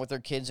houses down with their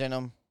kids in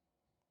them.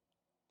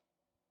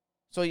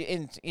 So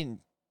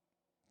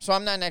so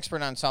I'm not an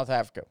expert on South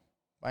Africa.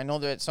 I know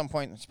that at some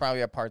point it's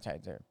probably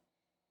apartheid there.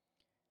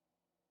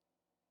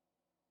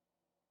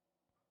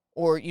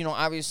 Or,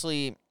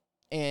 obviously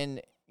in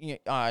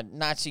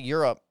Nazi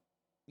Europe,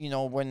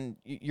 when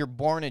you're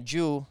born a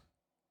Jew,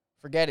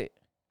 forget it.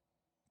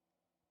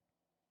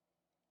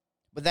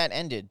 But that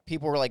ended.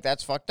 People were like,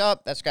 that's fucked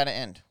up. That's got to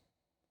end.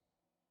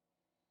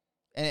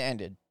 And it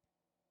ended.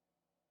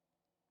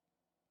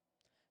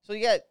 So,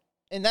 yeah,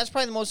 and that's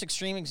probably the most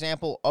extreme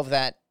example of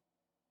that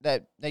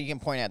you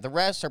can point at. The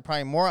rest are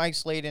probably more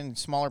isolated in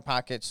smaller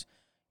pockets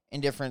in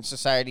different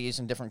societies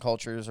and different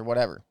cultures or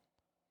whatever.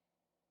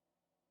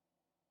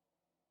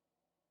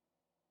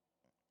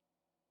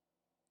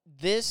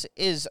 This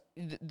is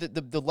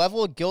the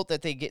level of guilt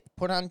that they get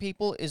put on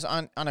people is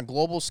on a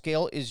global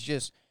scale is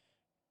just...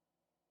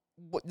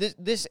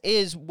 This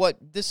is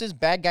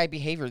bad guy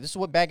behavior. This is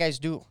what bad guys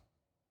do.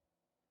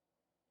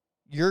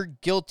 You're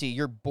guilty.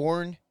 You're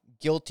born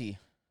guilty.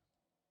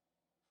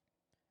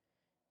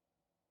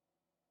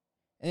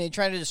 And they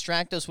try to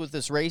distract us with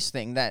this race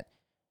thing that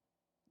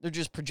they're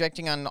just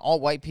projecting on all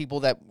white people,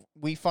 that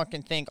we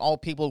fucking think all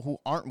people who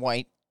aren't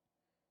white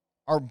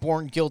are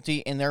born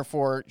guilty and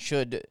therefore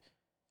should,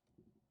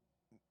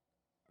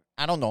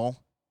 I don't know.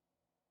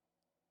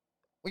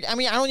 I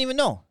mean, I don't even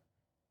know.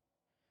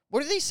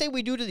 What do they say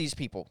we do to these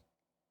people?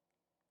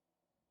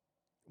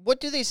 what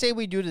do they say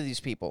we do to these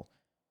people?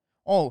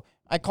 Oh,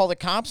 I call the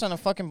cops on a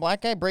fucking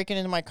black guy breaking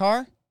into my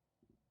car?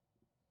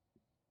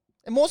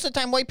 And most of the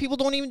time, white people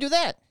don't even do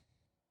that.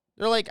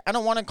 They're like, I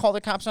don't want to call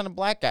the cops on a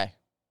black guy.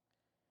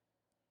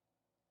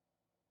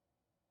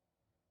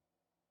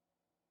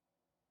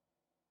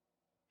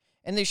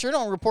 And they sure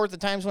don't report the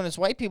times when it's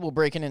white people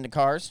breaking into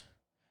cars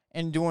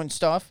and doing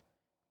stuff,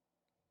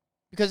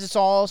 because it's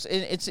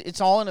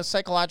all in a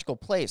psychological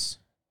place.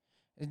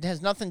 It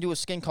has nothing to do with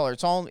skin color.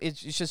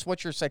 It's just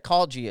what your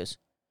psychology is.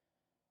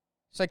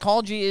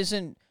 Psychology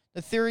isn't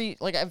the theory.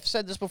 Like I've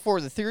said this before,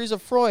 the theories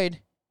of Freud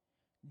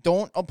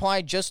don't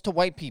apply just to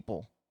white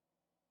people.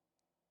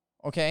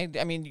 Okay,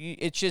 I mean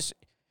it's just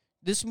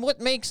this is what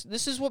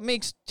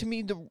makes to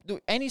me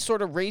the any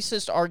sort of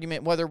racist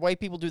argument, whether white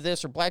people do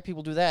this or black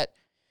people do that,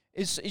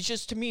 it's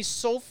just to me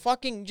so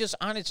fucking just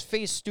on its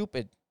face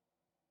stupid.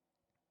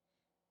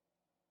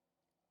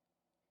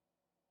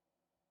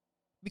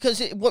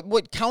 Because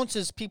what counts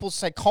is people's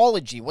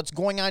psychology, what's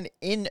going on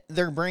in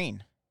their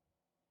brain.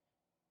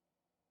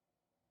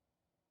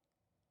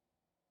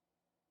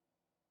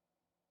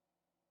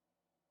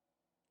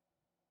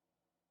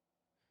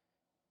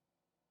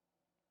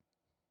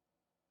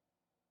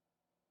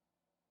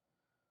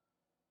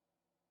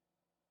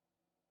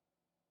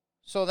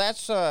 So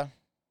that's let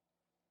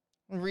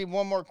me read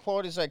one more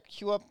quote as I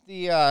cue up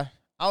the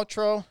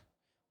outro,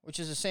 which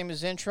is the same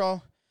as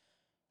intro.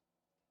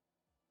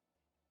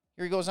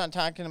 Here he goes on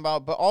talking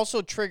about, but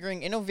also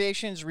triggering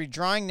innovations,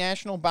 redrawing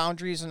national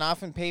boundaries, and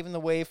often paving the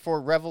way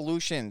for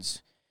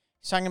revolutions.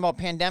 He's talking about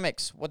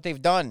pandemics, what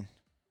they've done.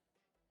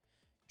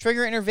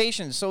 Trigger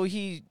innovations. So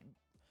he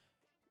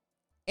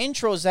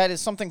intros that as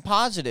something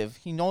positive.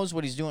 He knows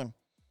what he's doing.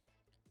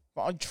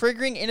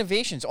 Triggering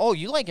innovations. Oh,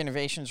 you like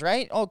innovations,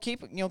 right? Oh,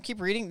 keep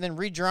reading. Then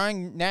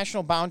redrawing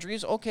national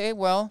boundaries. Okay,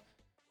 well,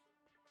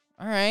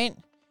 all right.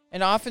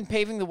 And often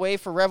paving the way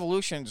for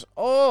revolutions.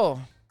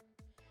 Oh,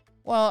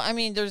 well, I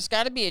mean, there's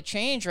got to be a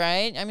change,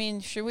 right? I mean,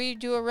 should we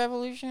do a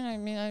revolution? I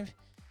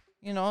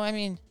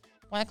mean,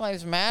 Black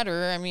Lives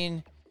Matter. I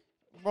mean,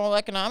 World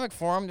Economic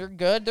Forum, they're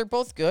good. They're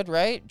both good,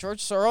 right?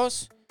 George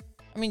Soros.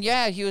 I mean,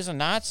 yeah, he was a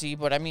Nazi,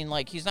 but I mean,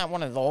 like, he's not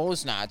one of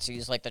those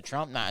Nazis, like the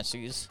Trump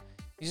Nazis.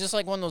 He's just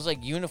like one of those,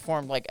 like,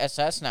 uniformed, like,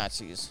 SS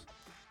Nazis.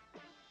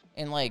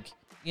 And, like,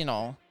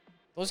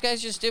 those guys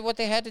just did what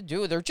they had to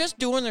do. They're just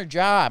doing their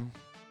job.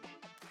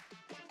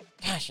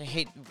 Gosh, I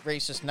hate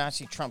racist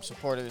Nazi Trump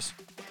supporters.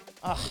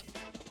 Ugh.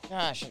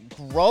 Gosh,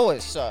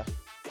 gross.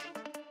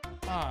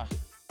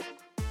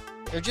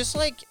 They're just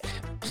like,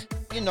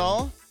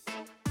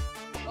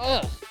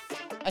 ugh.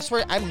 I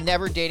swear, I'm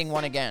never dating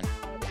one again.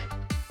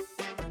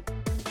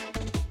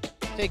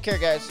 Take care,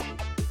 guys.